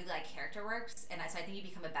I really like character works, and so I think you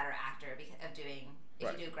become a better actor if you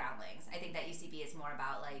do Groundlings. I think that UCB is more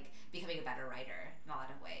about like becoming a better writer in a lot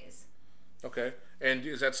of ways. Okay. And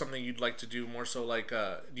is that something you'd like to do more so like,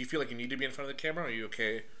 do you feel like you need to be in front of the camera, or are you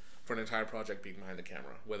okay for an entire project being behind the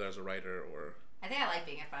camera, whether as a writer or... I think I like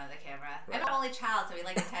being in front of the camera. Right. I'm an only child, so we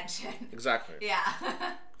like attention. Exactly. Yeah.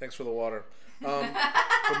 Thanks for the water. But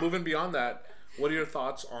moving beyond that, what are your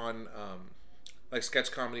thoughts on like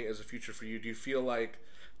sketch comedy as a future for you? Do you feel like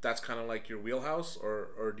that's kind of like your wheelhouse,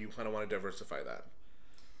 or do you kind of want to diversify that?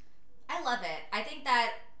 I love it. I think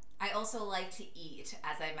that I also like to eat,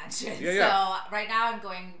 as I mentioned. Yeah. So right now I'm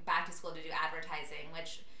going back to school to do advertising,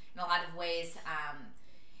 which in a lot of ways,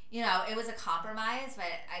 it was a compromise,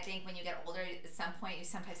 but I think when you get older, at some point you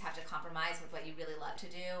sometimes have to compromise with what you really love to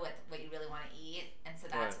do, with what you really want to eat, and so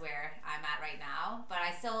that's where I'm at right now. But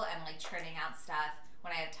I still am like churning out stuff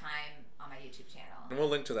when I have time on my YouTube channel. And we'll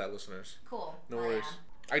link to that, listeners. Cool. No worries.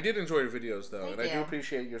 Yeah. I did enjoy your videos though, Thank and you. I do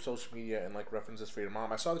appreciate your social media and like references for your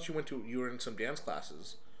mom. I saw that you were in some dance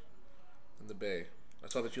classes in the Bay. I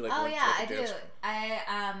saw that you like. Oh went yeah, to, like, I do.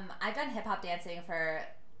 I've done hip hop dancing for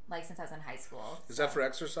like since I was in high school. Is that for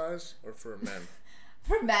exercise or for men?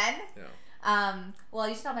 For men? Yeah. Well,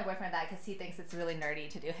 you should tell my boyfriend that because he thinks it's really nerdy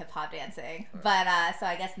to do hip hop dancing. Right. But so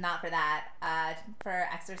I guess not for that. For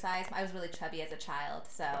exercise, I was really chubby as a child,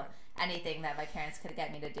 so anything that my parents could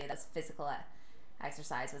get me to do that's physical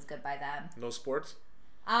exercise was good by them. No sports?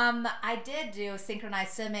 I did do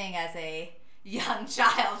synchronized swimming as a young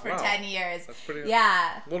child for 10 years. That's pretty.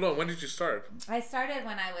 Yeah. Well, no. When did you start? I started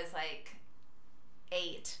when I was like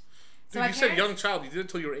 8. Dude, you said young child. You did it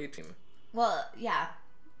till you were 18. Well, yeah.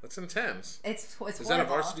 That's intense. It's Is horrible. that a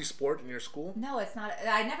varsity sport in your school? No, it's not.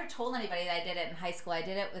 I never told anybody that I did it in high school. I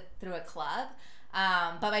did it through a club.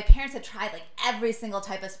 But my parents had tried like every single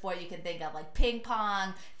type of sport you can think of, like ping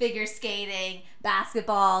pong, figure skating,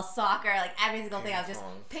 basketball, soccer, like every single thing.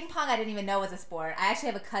 Ping pong I didn't even know was a sport. I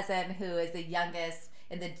actually have a cousin who is the youngest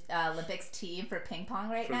in the Olympics team for ping pong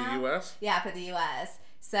now. For the U.S.? Yeah, for the U.S.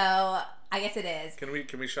 So I guess it is. Can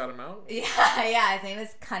we shout him out? Yeah. His name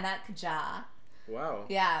is Kanak Ja. Wow.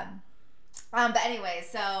 Yeah. But anyway,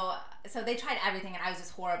 so they tried everything, and I was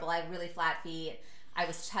just horrible. I had really flat feet. I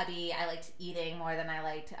was chubby. I liked eating more than I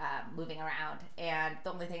liked moving around. And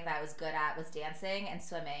the only thing that I was good at was dancing and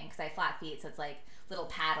swimming because I have flat feet, so it's like little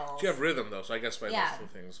paddles. You have rhythm, though, so I guess by those two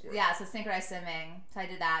things work. Yeah, so synchronized swimming. So I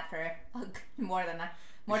did that for more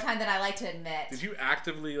time than I like to admit. Did you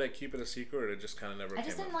actively like keep it a secret, or it just kind of never? I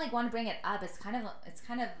just didn't like want to bring it up. It's kind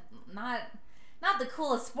of not the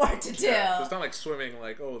coolest sport to do. Yeah, so it's not like swimming,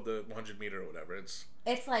 like the 100-meter or whatever.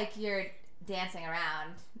 It's like you're dancing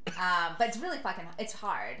around, but it's really it's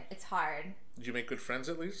hard. Did you make good friends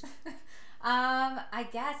at least? I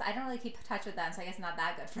guess I don't really keep in touch with them, so I guess not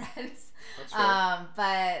that good friends. That's fair.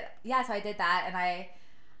 But yeah, so I did that, and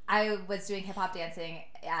I was doing hip hop dancing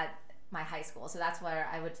at my high school, so that's where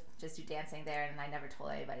I would just do dancing there, and I never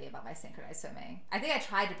told anybody about my synchronized swimming. I think I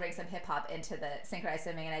tried to bring some hip hop into the synchronized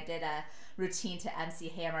swimming, and I did a routine to MC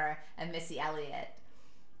Hammer and Missy Elliott.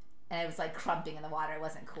 and it was like crumping in the water. It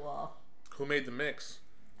wasn't cool. Who made the mix?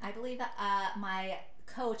 I believe my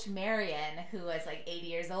coach Marion, who was like 80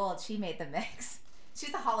 years old, she made the mix.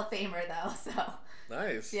 She's a Hall of Famer though, so.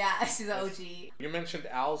 Nice. Yeah, she's an OG. You mentioned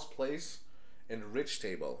Al's Place and Rich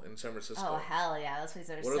Table in San Francisco. Oh hell yeah, those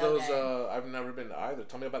places are so good. What are those? I've never been to either.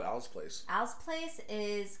 Tell me about Al's Place. Al's Place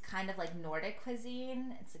is kind of like Nordic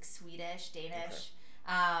cuisine. It's like Swedish, Danish.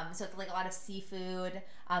 Okay. So it's like a lot of seafood,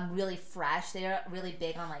 really fresh. They're really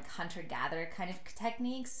big on like hunter-gatherer kind of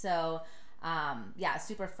techniques. So yeah,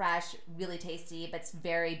 super fresh, really tasty, but it's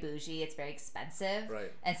very bougie. It's very expensive.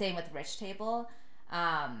 Right. And same with Rich Table.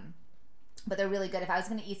 But they're really good. If I was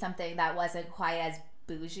going to eat something that wasn't quite as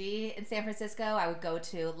bougie in San Francisco, I would go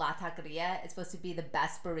to La Taqueria. It's supposed to be the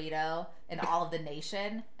best burrito in all of the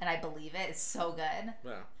nation, and I believe it. It's so good.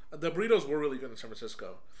 Yeah. The burritos were really good in San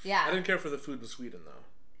Francisco. Yeah. I didn't care for the food in Sweden,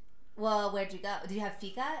 though. Well, where'd you go? Did you have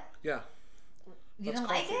fika? Yeah. You didn't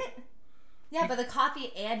like it? Yeah, but the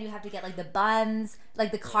coffee, and you have to get like the buns.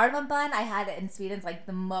 Like the cardamom bun, I had it in Sweden. It's like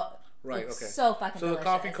the most... Right, it's okay. So fucking delicious. The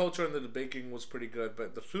coffee culture and the baking was pretty good,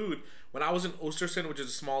 but the food, when I was in Östersund, which is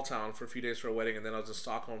a small town, for a few days for a wedding, and then I was in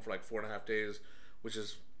Stockholm for like 4.5 days, which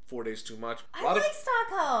is 4 days too much.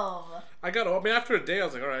 Stockholm. After a day, I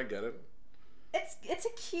was like, all right, I get it. It's a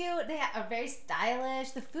cute. They are very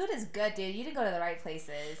stylish. The food is good, dude. You didn't go to the right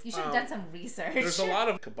places. You should have done some research. There's a lot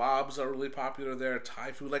of kebabs are really popular there.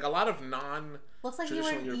 Thai food, like a lot of non. Looks like you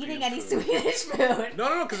weren't eating any Swedish food.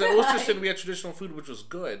 No, because at Östersund we had traditional food, which was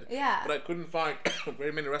good. Yeah. But I couldn't find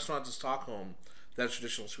very many restaurants in Stockholm that had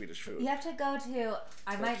traditional Swedish food. You have to go to.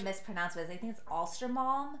 I might mispronounce it. I think it's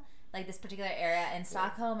Alstermalm. Like this particular area in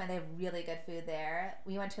Stockholm, and they have really good food there.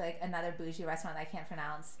 We went to like another bougie restaurant that I can't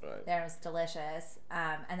pronounce. Right. There, it was delicious.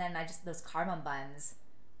 And then those cardamom buns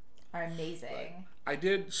are amazing. Right. I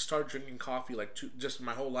did start drinking coffee just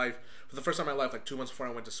my whole life. For the first time in my life, like 2 months before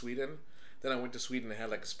I went to Sweden. Then I went to Sweden and had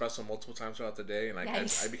like espresso multiple times throughout the day, and I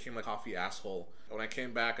became like a coffee asshole. When I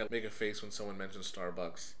came back, I'd make a face when someone mentioned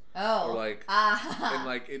Starbucks. Oh. Or like, and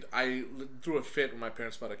like I threw a fit when my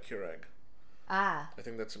parents bought a Keurig. I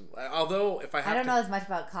think that's... Although, if I don't know as much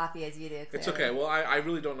about coffee as you do, clearly. It's okay. Well, I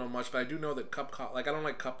really don't know much, but I do know that I don't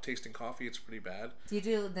like cup tasting coffee. It's pretty bad. Do you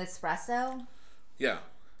do the espresso? Yeah.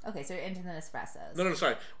 Okay, so you're into the Nespressos. No,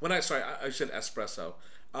 sorry. I said espresso.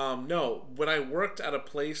 No, when I worked at a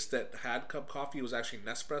place that had cup coffee, it was actually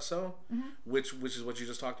Nespresso, which is what you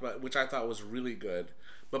just talked about, which I thought was really good.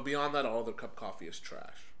 But beyond that, all their cup coffee is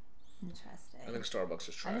trash. Interesting. I think Starbucks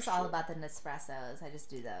is trash. I'm just all about the Nespressos. I just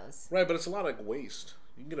do those. Right, but it's a lot of waste.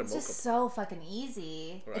 You can get a mocha. It's just so fucking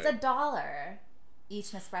easy. Right. It's $1 each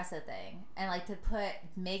Nespresso thing, and like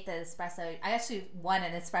make the espresso. I actually won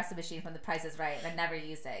an espresso machine from The Price is Right, and I never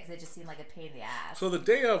used it because it just seemed like a pain in the ass. So the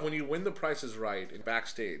day of when you win The Price is Right in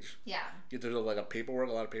backstage, yeah, you have to do like a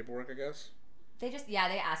lot of paperwork, I guess. They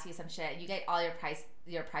ask you some shit. You get all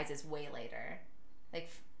your prizes way later,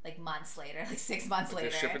 like months later, like 6 months later.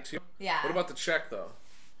 They ship it to you? Yeah. What about the check, though?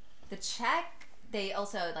 The check, they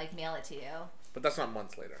also, like, mail it to you. But that's not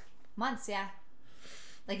months later. Months, yeah.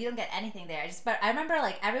 Like, you don't get anything there. But I remember,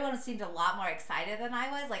 like, everyone seemed a lot more excited than I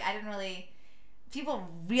was. Like, I didn't really... People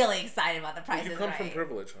really excited about the prices, right? You come from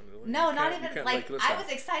privilege, Anjali. No, not even... Like, I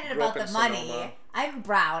was excited about the money. Sonoma. I'm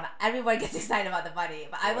brown. Everyone gets excited about the money.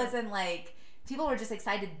 But I wasn't, like... People were just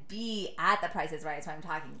excited to be at The Price is Right. That's what I'm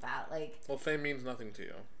talking about. Like, well, fame means nothing to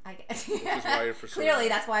you. I guess. Which is why you're pursuing. Clearly,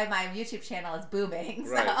 that's why my YouTube channel is booming.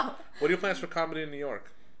 Right. So. What are your plans for comedy in New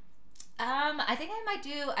York? I think I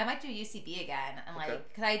might do UCB again, and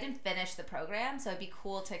because I didn't finish the program, so it'd be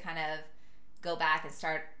cool to kind of go back and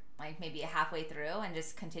start like maybe halfway through and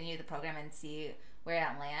just continue the program and see where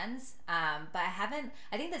it lands. But I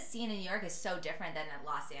think the scene in New York is so different than in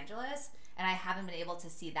Los Angeles. And I haven't been able to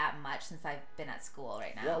see that much since I've been at school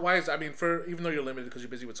right now. Why is even though you're limited because you're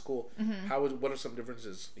busy with school, what are some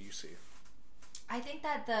differences that you see? I think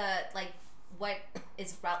that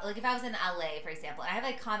if I was in LA, for example, and I have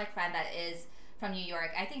a comic friend that is from New York.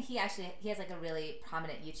 I think he has like a really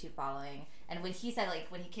prominent YouTube following. And when he said like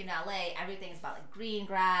when he came to LA, everything's about like green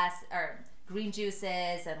grass or green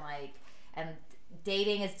juices and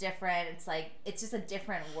dating is different. It's like it's just a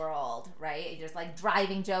different world, right? There's like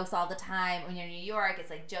driving jokes all the time. When you're in New York, it's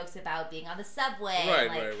like jokes about being on the subway.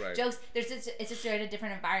 Right. Jokes. It's just you're in a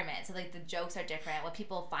different environment, so like the jokes are different. What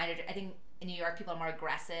people find I think in New York people are more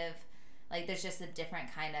aggressive. Like there's just a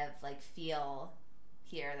different kind of like feel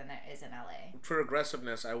here than there is in LA. For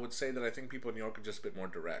aggressiveness, I would say that I think people in New York are just a bit more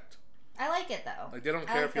direct. I like it though. Like they don't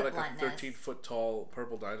care if you're like a 13-foot tall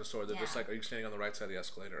purple dinosaur. They're just like, are you standing on the right side of the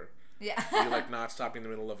escalator? Yeah. You're like not stopping in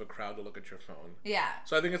the middle of a crowd to look at your phone. Yeah.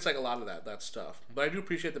 So I think it's like a lot of that stuff. But I do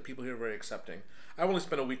appreciate that people here are very accepting. I only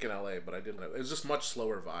spent a week in LA, but I didn't know. It was just much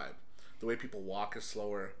slower vibe. The way people walk is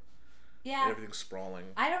slower. Yeah. Everything's sprawling.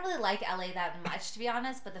 I don't really like LA that much, to be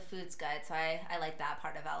honest, but the food's good, so I like that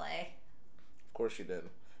part of LA. Of course you did.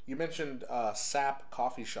 You mentioned Sap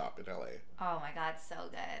Coffee Shop in LA. Oh my God, so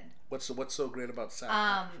good. What's so great about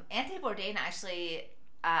Sap? Anthony Bourdain actually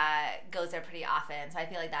goes there pretty often, so I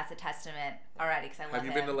feel like that's a testament already because I love him. Have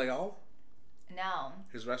you been to Leal? No.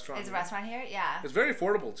 His restaurant? His restaurant here? Yeah. It's very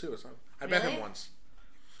affordable too. I met him once.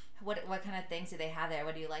 What kind of things do they have there?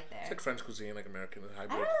 What do you like there? It's like French cuisine, like American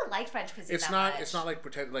hybrid. I don't really like French cuisine. It's not like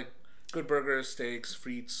like good burgers, steaks,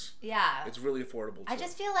 frites. Yeah. It's really affordable too. I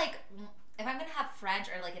just feel like if I'm gonna have French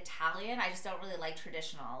or like Italian, I just don't really like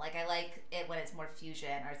traditional. Like I like it when it's more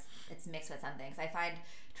fusion or it's mixed with something. Because I find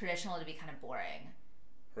traditional to be kind of boring.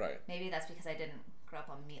 Right. Maybe that's because I didn't grow up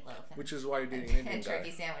on meatloaf. Which is why you're dating an Indian and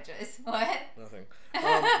turkey sandwiches. What? Nothing.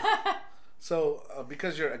 So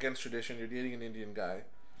because you're against tradition, you're dating an Indian guy.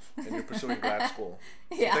 And you're pursuing grad school.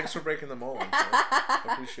 So thanks for breaking the mold. I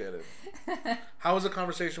appreciate it. How was the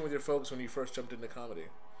conversation with your folks when you first jumped into comedy?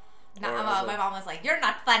 No, my mom was like, "You're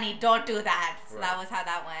not funny. Don't do that." So that was how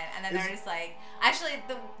that went. And then they're just like, actually,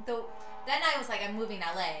 then I was like, I'm moving to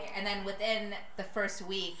LA. And then within the first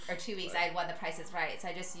week or 2 weeks, I had won The Price is Right. So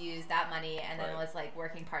I just used that money and then was like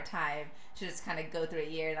working part time to just kind of go through a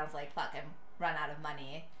year. And I was like, fuck, I'm run out of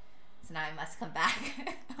money. So now I must come back.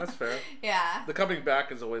 That's fair. Yeah. The coming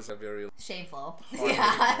back is always a very shameful.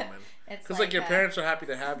 Yeah. Because like your parents are happy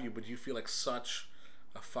to have you, but you feel like such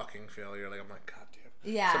a fucking failure. Like I'm like, God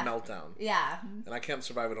damn. Yeah. It's a meltdown. Yeah. And I can't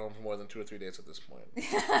survive at home for more than 2 or 3 days at this point.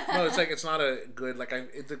 No, it's like it's not a good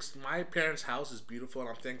my parents' house is beautiful and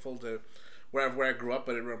I'm thankful to where I grew up,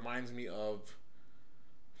 but it reminds me of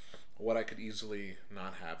what I could easily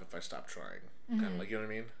not have if I stopped trying. Mm-hmm. Kind of like, you know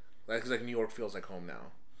what I mean? Like, 'cause like New York feels like home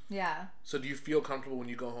now. Yeah. So do you feel comfortable when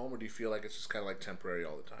you go home, or do you feel like it's just kind of like temporary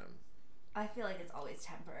all the time? I feel like it's always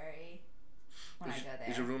temporary when I go there.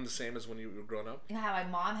 Is your room the same as when you were growing up? Yeah, my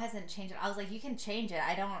mom hasn't changed it. I was like, you can change it.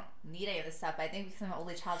 I don't need any of this stuff. But I think because I'm an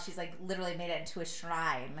only child, she's like literally made it into a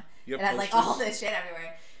shrine. You have posters? Has like all this shit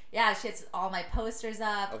everywhere. Yeah, she has all my posters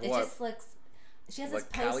up. Of what? Just looks... She has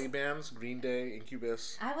like Cali bands, Green Day,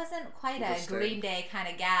 Incubus. I wasn't quite a Green Day kind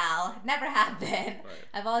of gal. Never have been. Right.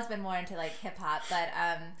 I've always been more into like hip hop. But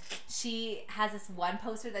she has this one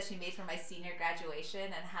poster that she made for my senior graduation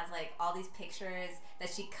and has like all these pictures that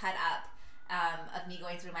she cut up of me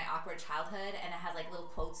going through my awkward childhood, and it has like little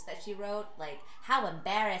quotes that she wrote, like "how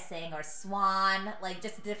embarrassing" or "swan," like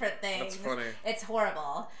just different things. That's funny. It's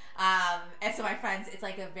horrible. And so my friends, it's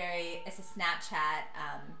a Snapchat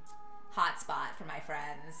hotspot for my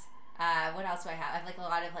friends. What else do I have? I have like a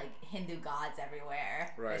lot of like Hindu gods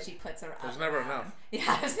everywhere that she puts around. There's never enough.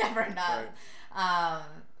 Yeah, there's never enough.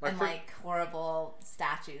 Right. And like horrible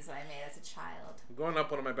statues that I made as a child. Growing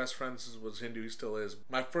up, one of my best friends was Hindu. He still is.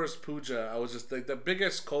 My first puja, I was just like the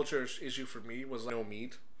biggest culture issue for me was like no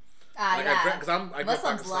meat. Because I grew up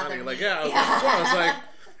Pakistani. Like I was like.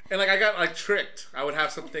 And like I got like tricked. I would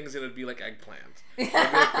have some things and it'd be like eggplant. It'd be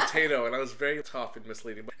like potato, and I was very tough and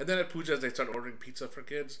misleading. And then at pujas they started ordering pizza for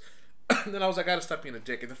kids. And then I was like, I gotta stop being a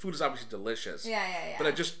dick. And the food is obviously delicious. Yeah.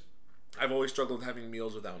 But I've always struggled with having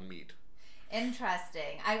meals without meat.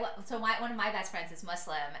 Interesting. One of my best friends is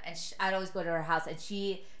Muslim, and I'd always go to her house, and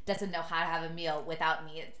she doesn't know how to have a meal without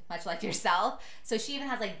meat, much like yourself. So she even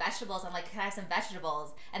has like vegetables. I'm like, can I have some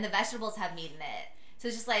vegetables? And the vegetables have meat in it. So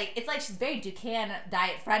it's like she's very Dukan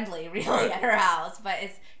diet friendly, really, at her house, but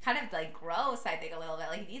it's kind of like gross. I think a little bit.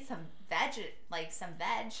 Like you need some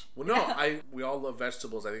veg. Well, no, we all love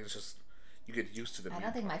vegetables. I think it's just you get used to them. I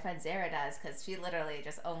don't think my friend Zara does because she literally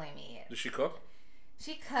just only meat. Does she cook?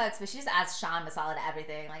 She cooks, but she just adds Shan masala to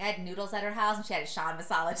everything. Like I had noodles at her house and she added Shan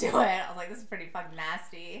masala to it. I was like, this is pretty fucking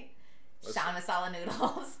nasty. Shan masala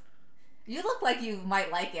noodles. You look like you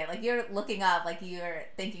might like it. Like you're looking up, like you're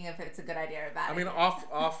thinking if it's a good idea or bad. I mean,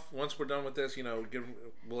 off. Once we're done with this,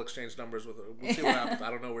 we'll exchange numbers with her. We'll see what happens.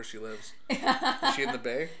 I don't know where she lives. Is she in the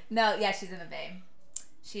Bay? No, yeah, she's in the Bay.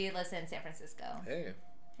 She lives in San Francisco. Hey.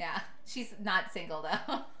 Yeah, she's not single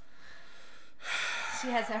though.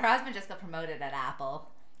 Her husband just got promoted at Apple.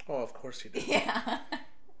 Oh, of course he did. Yeah.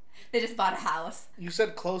 They just bought a house. You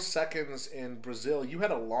said close seconds in Brazil. You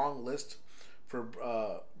had a long list for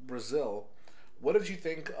Brazil. What did you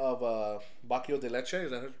think of Bacio de Leche?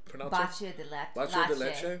 Is that how you pronounce it? Bacio de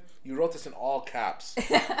Leche. You wrote this in all caps.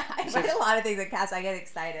 I write a lot of things in caps. I get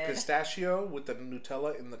excited. Pistachio with the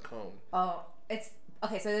Nutella in the cone. Oh, it's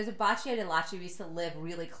Okay, so there's a Bacio de Laci. We used to live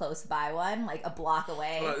really close by one, like a block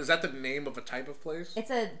away. Is that the name of a type of place? It's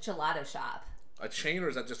a gelato shop. A chain, or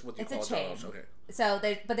is that just what you call it? It's a chain. Okay. So,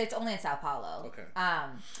 but it's only in Sao Paulo. Okay.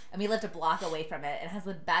 And we lived a block away from it. It has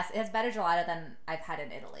the best. It has better gelato than I've had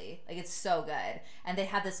in Italy. Like, it's so good. And they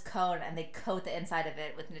have this cone, and they coat the inside of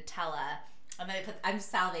it with Nutella. And then they put. I'm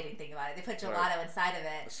salivating thinking about it. They put gelato inside of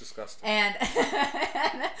it. That's disgusting. And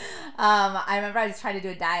I remember I was trying to do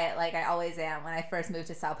a diet, like I always am, when I first moved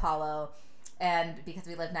to Sao Paulo. And because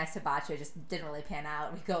we lived next to Bacio, it just didn't really pan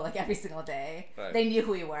out. We go like every single day. Right. They knew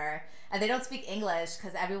who we were. And they don't speak English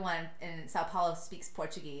because everyone in Sao Paulo speaks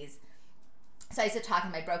Portuguese. So I used to talk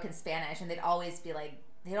in my broken Spanish, and they'd always be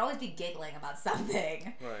giggling about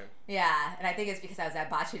something. Right. Yeah. And I think it's because I was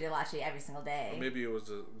at Bacio de Laci every single day. Or maybe it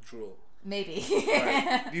was a drool. Maybe.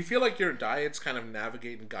 Right. Do you feel like your diets kind of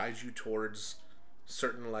navigate and guide you towards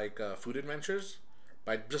certain like food adventures?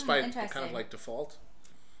 By kind of like default?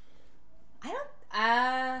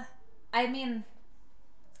 I mean,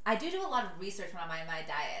 I do a lot of research when I'm on my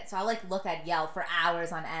diet. So I'll like look at Yelp for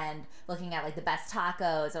hours on end, looking at like the best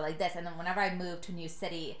tacos or like this. And then whenever I move to a new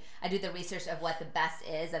city, I do the research of what the best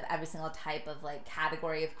is of every single type of like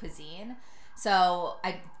category of cuisine. So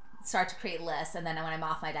I start to create lists, and then when I'm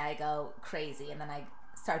off my diet, I go crazy, and then I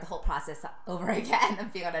start the whole process over again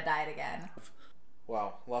of being on a diet again.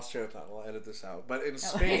 Wow, lost train of thought. I'll edit this out. But in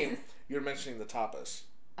Spain, you're mentioning the tapas.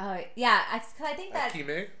 Oh yeah, I think that.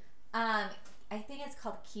 Quime? I think it's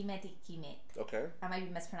called quime de quime. Okay. I might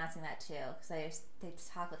be mispronouncing that too, because they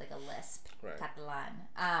talk with like a lisp, right. Catalan.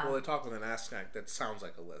 Well, they talk with an accent that sounds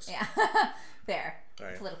like a lisp. Yeah, fair.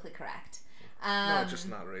 Right. Politically correct. No, just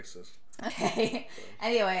not racist. Okay.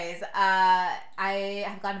 Anyways, I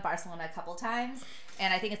have gone to Barcelona a couple times,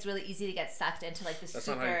 and I think it's really easy to get sucked into like the That's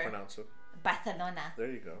super. Not how you pronounce it. Barcelona. There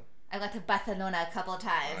you go. I went to Barcelona a couple of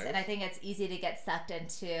times, nice. And I think it's easy to get sucked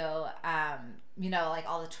into, like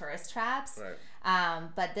all the tourist traps. Right.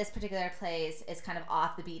 But this particular place is kind of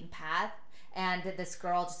off the beaten path, and this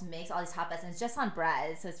girl just makes all these tapas, and it's just on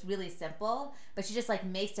bread, so it's really simple. But she just like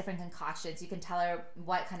makes different concoctions. You can tell her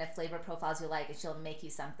what kind of flavor profiles you like, and she'll make you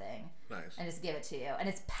something. Nice. And just give it to you, and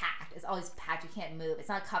it's packed. It's always packed. You can't move. It's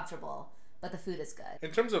not comfortable, but the food is good.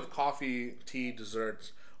 In terms of coffee, tea,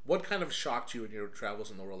 desserts, what kind of shocked you in your travels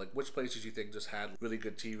in the world? Like, which places you think just had really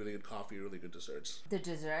good tea, really good coffee, really good desserts? The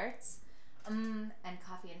desserts, and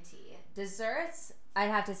coffee and tea. Desserts, I'd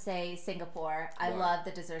have to say Singapore. I love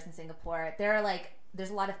the desserts in Singapore. There's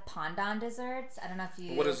a lot of pandan desserts. I don't know if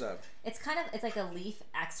you... What is that? It's like a leaf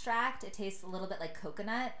extract. It tastes a little bit like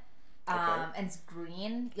coconut. Okay. And it's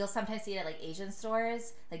green. You'll sometimes see it at like Asian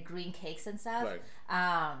stores, like green cakes and stuff. Right.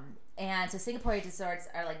 And so Singaporean desserts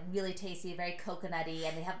are like really tasty, very coconutty,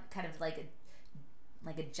 and they have kind of like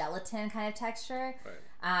a gelatin kind of texture.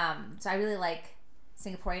 Right. So I really like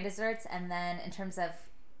Singaporean desserts. And then in terms of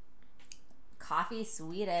coffee,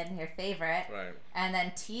 Sweden, your favorite. Right. And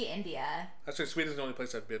then tea, India. Actually, Sweden's the only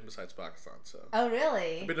place I've been besides Pakistan. So. Oh,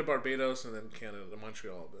 really? I've been to Barbados and then Canada,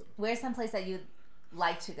 Montreal. But... Where's some place that you'd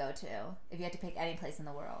like to go to if you had to pick any place in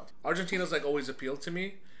the world? Argentina's like always appealed to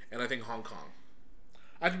me, and I think Hong Kong.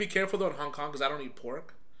 I have to be careful though in Hong Kong because I don't eat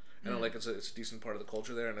pork. And like it's a decent part of the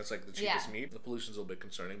culture there, and it's like the cheapest meat. The pollution's a little bit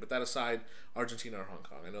concerning, but that aside, Argentina or Hong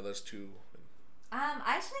Kong. I know there's two.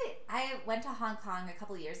 Actually, I went to Hong Kong a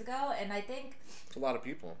couple years ago, and I think it's a lot of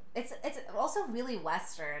people. It's also really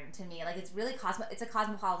Western to me. Like it's really it's a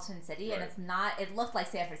cosmopolitan city, and it's not. It looked like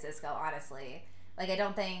San Francisco, honestly. Like I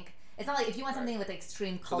don't think it's not like if you want something with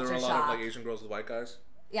extreme culture shock. So there are a lot of like Asian girls with white guys.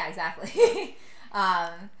 Yeah, exactly.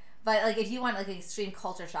 But like if you want like extreme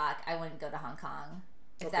culture shock, I wouldn't go to Hong Kong.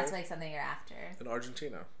 If that's like something you're after. In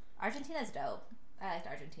Argentina. Argentina's dope. I liked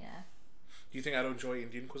Argentina. Do you think I'd enjoy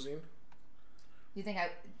Indian cuisine? Do you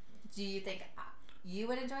think you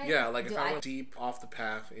would enjoy it? Yeah, like if I went deep off the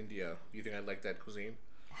path, India, do you think I'd like that cuisine?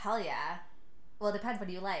 Hell yeah. Well, it depends. What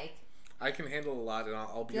do you like? I can handle a lot, and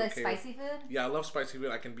I'll be okay. You like spicy food? Yeah, I love spicy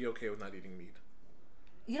food. I can be okay with not eating meat.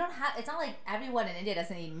 You don't have. It's not like everyone in India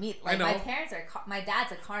doesn't eat meat. Like I know. My parents are. My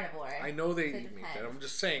dad's a carnivore. I know they eat meat. I'm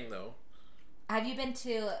just saying though. Have you been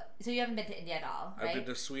to? So you haven't been to India at all, right? I've been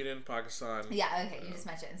to Sweden, Pakistan. Yeah. Okay. You just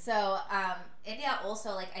mentioned. So India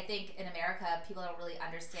also, like, I think in America people don't really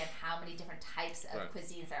understand how many different types of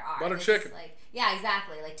cuisines there are. Butter chicken. Yeah,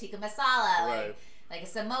 exactly. Like tikka masala. Like a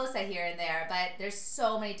samosa here and there, but there's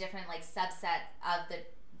so many different like subset of the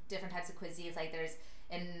different types of cuisines. Like there's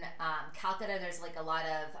in Calcutta, there's like a lot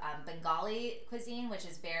of Bengali cuisine, which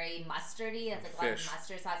is very mustardy. It's like a lot of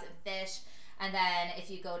mustard sauce and fish. And then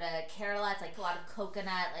if you go to Kerala, it's like a lot of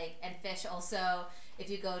coconut, like, and fish also. If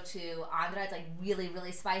you go to Andhra, it's like really,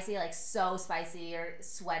 really spicy, like so spicy, you're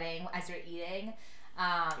sweating as you're eating.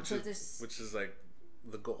 Which is like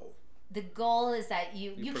the goal. The goal is that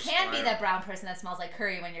you can be that brown person that smells like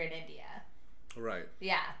curry when you're in India. Right.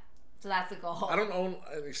 Yeah. So that's the goal. I don't own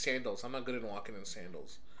any sandals. I'm not good at walking in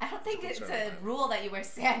sandals. I don't think it's a rule that you wear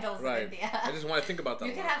sandals in India. I just want to think about that.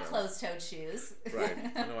 You can have closed-toed shoes. Right.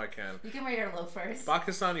 I know I can. You can wear your loafers.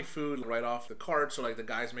 Pakistani food right off the cart, so like the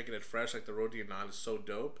guys making it fresh, like the roti and naan is so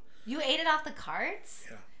dope. You ate it off the carts?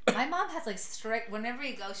 Yeah. My mom has like strict, whenever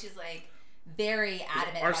you go, she's like very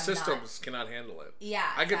adamant. Our systems cannot handle it. Yeah.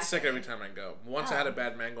 I get sick every time I go. Once I had a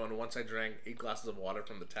bad mango, and once I drank 8 glasses of water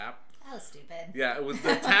from the tap. That was stupid. Yeah, it was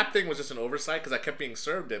the tap thing was just an oversight because I kept being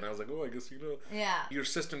served it, and I was like, oh, I guess Yeah. Your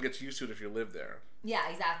system gets used to it if you live there. Yeah,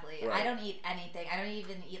 exactly. Right. I don't eat anything. I don't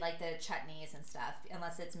even eat like the chutneys and stuff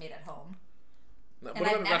unless it's made at home. No, and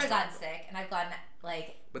I've never gotten sick, and I've gotten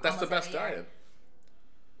like. But that's the best diet.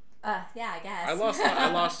 Yeah, I guess.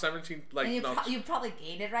 I lost 17. Like and you probably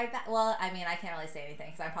gained it right back. Well, I mean, I can't really say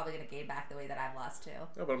anything because I'm probably going to gain back the way that I've lost too.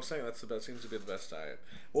 No, but I'm saying that seems to be the best diet.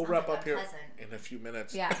 We'll wrap up here in a few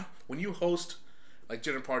minutes. Yeah. When you host like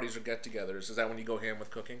dinner parties or get-togethers, is that when you go ham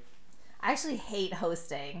with cooking? I actually hate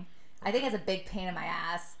hosting. I think it's a big pain in my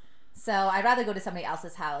ass. So I'd rather go to somebody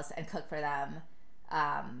else's house and cook for them.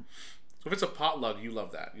 So if it's a potluck, you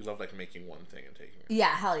love that. You love like making one thing and taking it.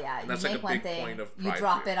 Yeah, hell yeah. And that's you like make a one big thing, point of pride. you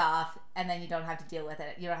drop it off, and then you don't have to deal with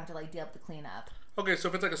it. You don't have to like deal with the cleanup. Okay, so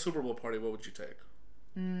if it's like a Super Bowl party, what would you take?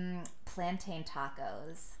 Plantain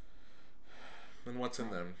tacos. And what's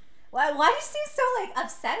in them? Why do you seem so like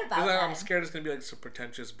upset about that? I'm scared it's gonna be like some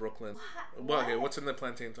pretentious Brooklyn. Well, okay, what's in the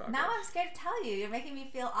plantain tacos? Now I'm scared to tell you. You're making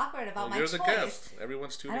me feel awkward about my choice. You're the guest.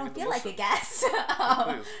 Everyone's tuning in. I don't feel like a guest.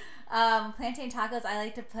 Plantain tacos. I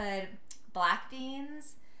like to put black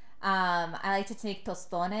beans. I like to take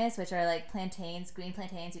tostones, which are like plantains, green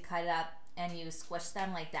plantains. You cut it up and you squish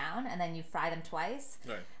them like down, and then you fry them twice.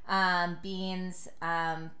 Right. Beans.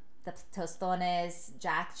 The tostones,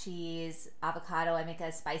 jack cheese, avocado. I make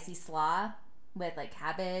a spicy slaw with like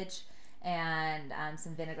cabbage and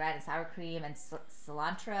some vinaigrette and sour cream and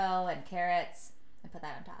cilantro and carrots, and put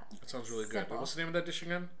that on top. That sounds really good. What's the name of that dish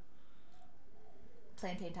again?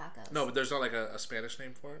 Plantain tacos. No, but there's not like a Spanish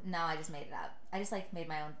name for it? No, I just made it up. I just like made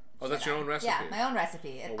my own. Oh, that's your own recipe? Yeah, my own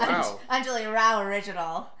recipe. Oh, wow. Anjali Rao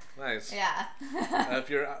original. Nice. Yeah. If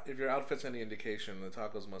your outfit's any indication, the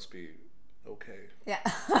tacos must be okay. Yeah.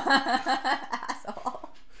 Asshole.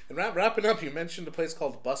 And wrapping up, you mentioned a place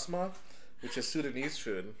called Basma, which is Sudanese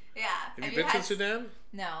food. Yeah. Have you been to Sudan?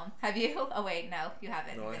 No. Have you? Oh wait, no, you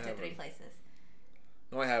haven't. No, You've been to 3 places.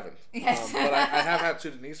 No, I haven't. Yes. But I have had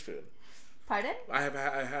Sudanese food. Pardon? I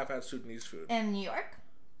have had Sudanese food. In New York?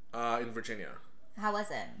 In Virginia. How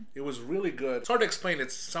was it? It was really good. It's hard to explain.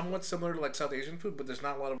 It's somewhat similar to like South Asian food, but there's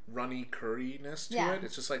not a lot of runny curriness to it.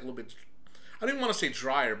 It's just like a little bit, I don't even want to say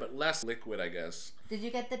drier, but less liquid, I guess. Did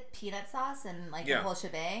you get the peanut sauce and like the whole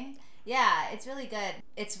shebang? Yeah, it's really good.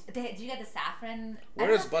 Did you get the saffron?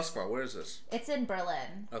 Where is Basma? Where is this? It's in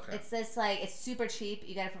Berlin. Okay. It's this like, it's super cheap.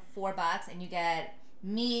 You get it for $4 and you get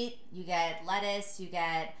meat, you get lettuce, you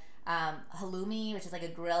get halloumi, which is like a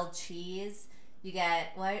grilled cheese. You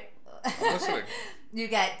get what? I'm listening. You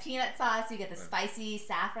get peanut sauce. You get the spicy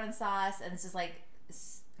saffron sauce, and it's just like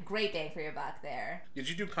great bang for your buck there. Did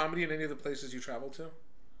you do comedy in any of the places you traveled to?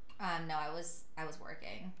 No, I was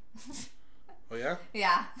working. Oh yeah.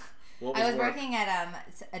 Yeah. I was working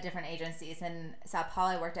at different agencies. In Sao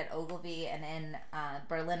Paulo, I worked at Ogilvy, and in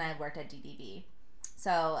Berlin, I worked at DDB.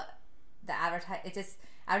 So the advertising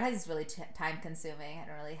is really time consuming. I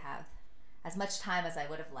don't really have as much time as I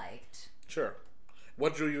would have liked. Sure.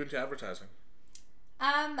 What drew you into advertising?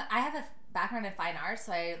 I have a background in fine arts,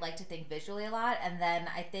 so I like to think visually a lot, and then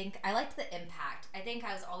I think I liked the impact. I think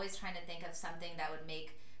I was always trying to think of something that would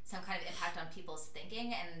make some kind of impact on people's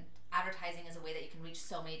thinking, and advertising is a way that you can reach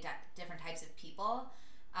so many different types of people.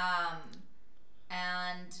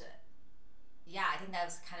 And yeah, I think that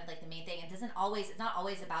was kind of like the main thing. It's not always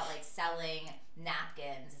about like selling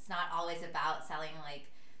napkins. It's not always about selling like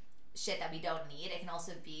shit that we don't need. It can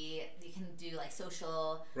also be, you can do like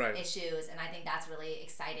social issues, and I think that's really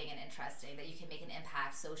exciting and interesting that you can make an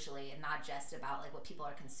impact socially and not just about like what people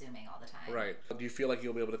are consuming all the time. Right. Do you feel like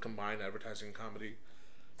you'll be able to combine advertising and comedy?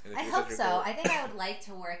 I hope so. I think I would like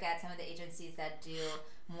to work at some of the agencies that do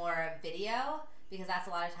more video, because that's a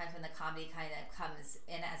lot of times when the comedy kind of comes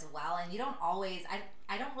in as well. And you don't always,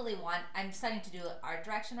 I don't really want, I'm starting to do art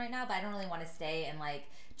direction right now, but I don't really want to stay in like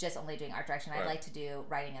just only doing art direction. I'd like to do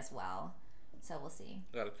writing as well. So we'll see.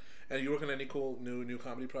 Got it. And are you working on any cool new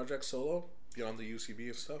comedy projects solo beyond the UCB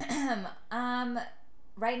and stuff?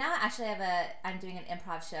 Right now, actually, I'm doing an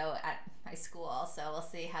improv show at my school, so we'll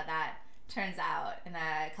see how that turns out in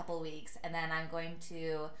a couple weeks, and then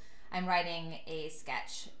I'm writing a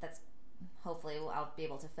sketch that's hopefully I'll be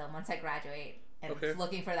able to film once I graduate, and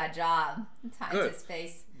looking for that job. Time to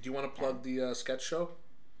space. Do you want to plug the sketch show?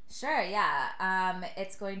 Sure, yeah.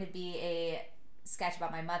 It's going to be a sketch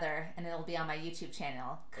about my mother, and it'll be on my YouTube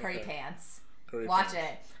channel, Curry Pants. Watch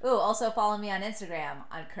it. Ooh, also follow me on Instagram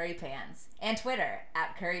on Curry Pants and Twitter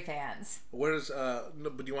at Curry Pants. Where's but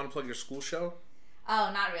do you want to plug your school show?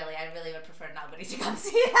 Oh, not really. I really would prefer nobody to come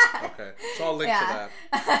see that. Okay, so I'll link to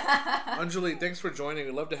that. Anjali, thanks for joining.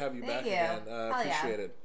 We'd love to have you back again. Appreciate it.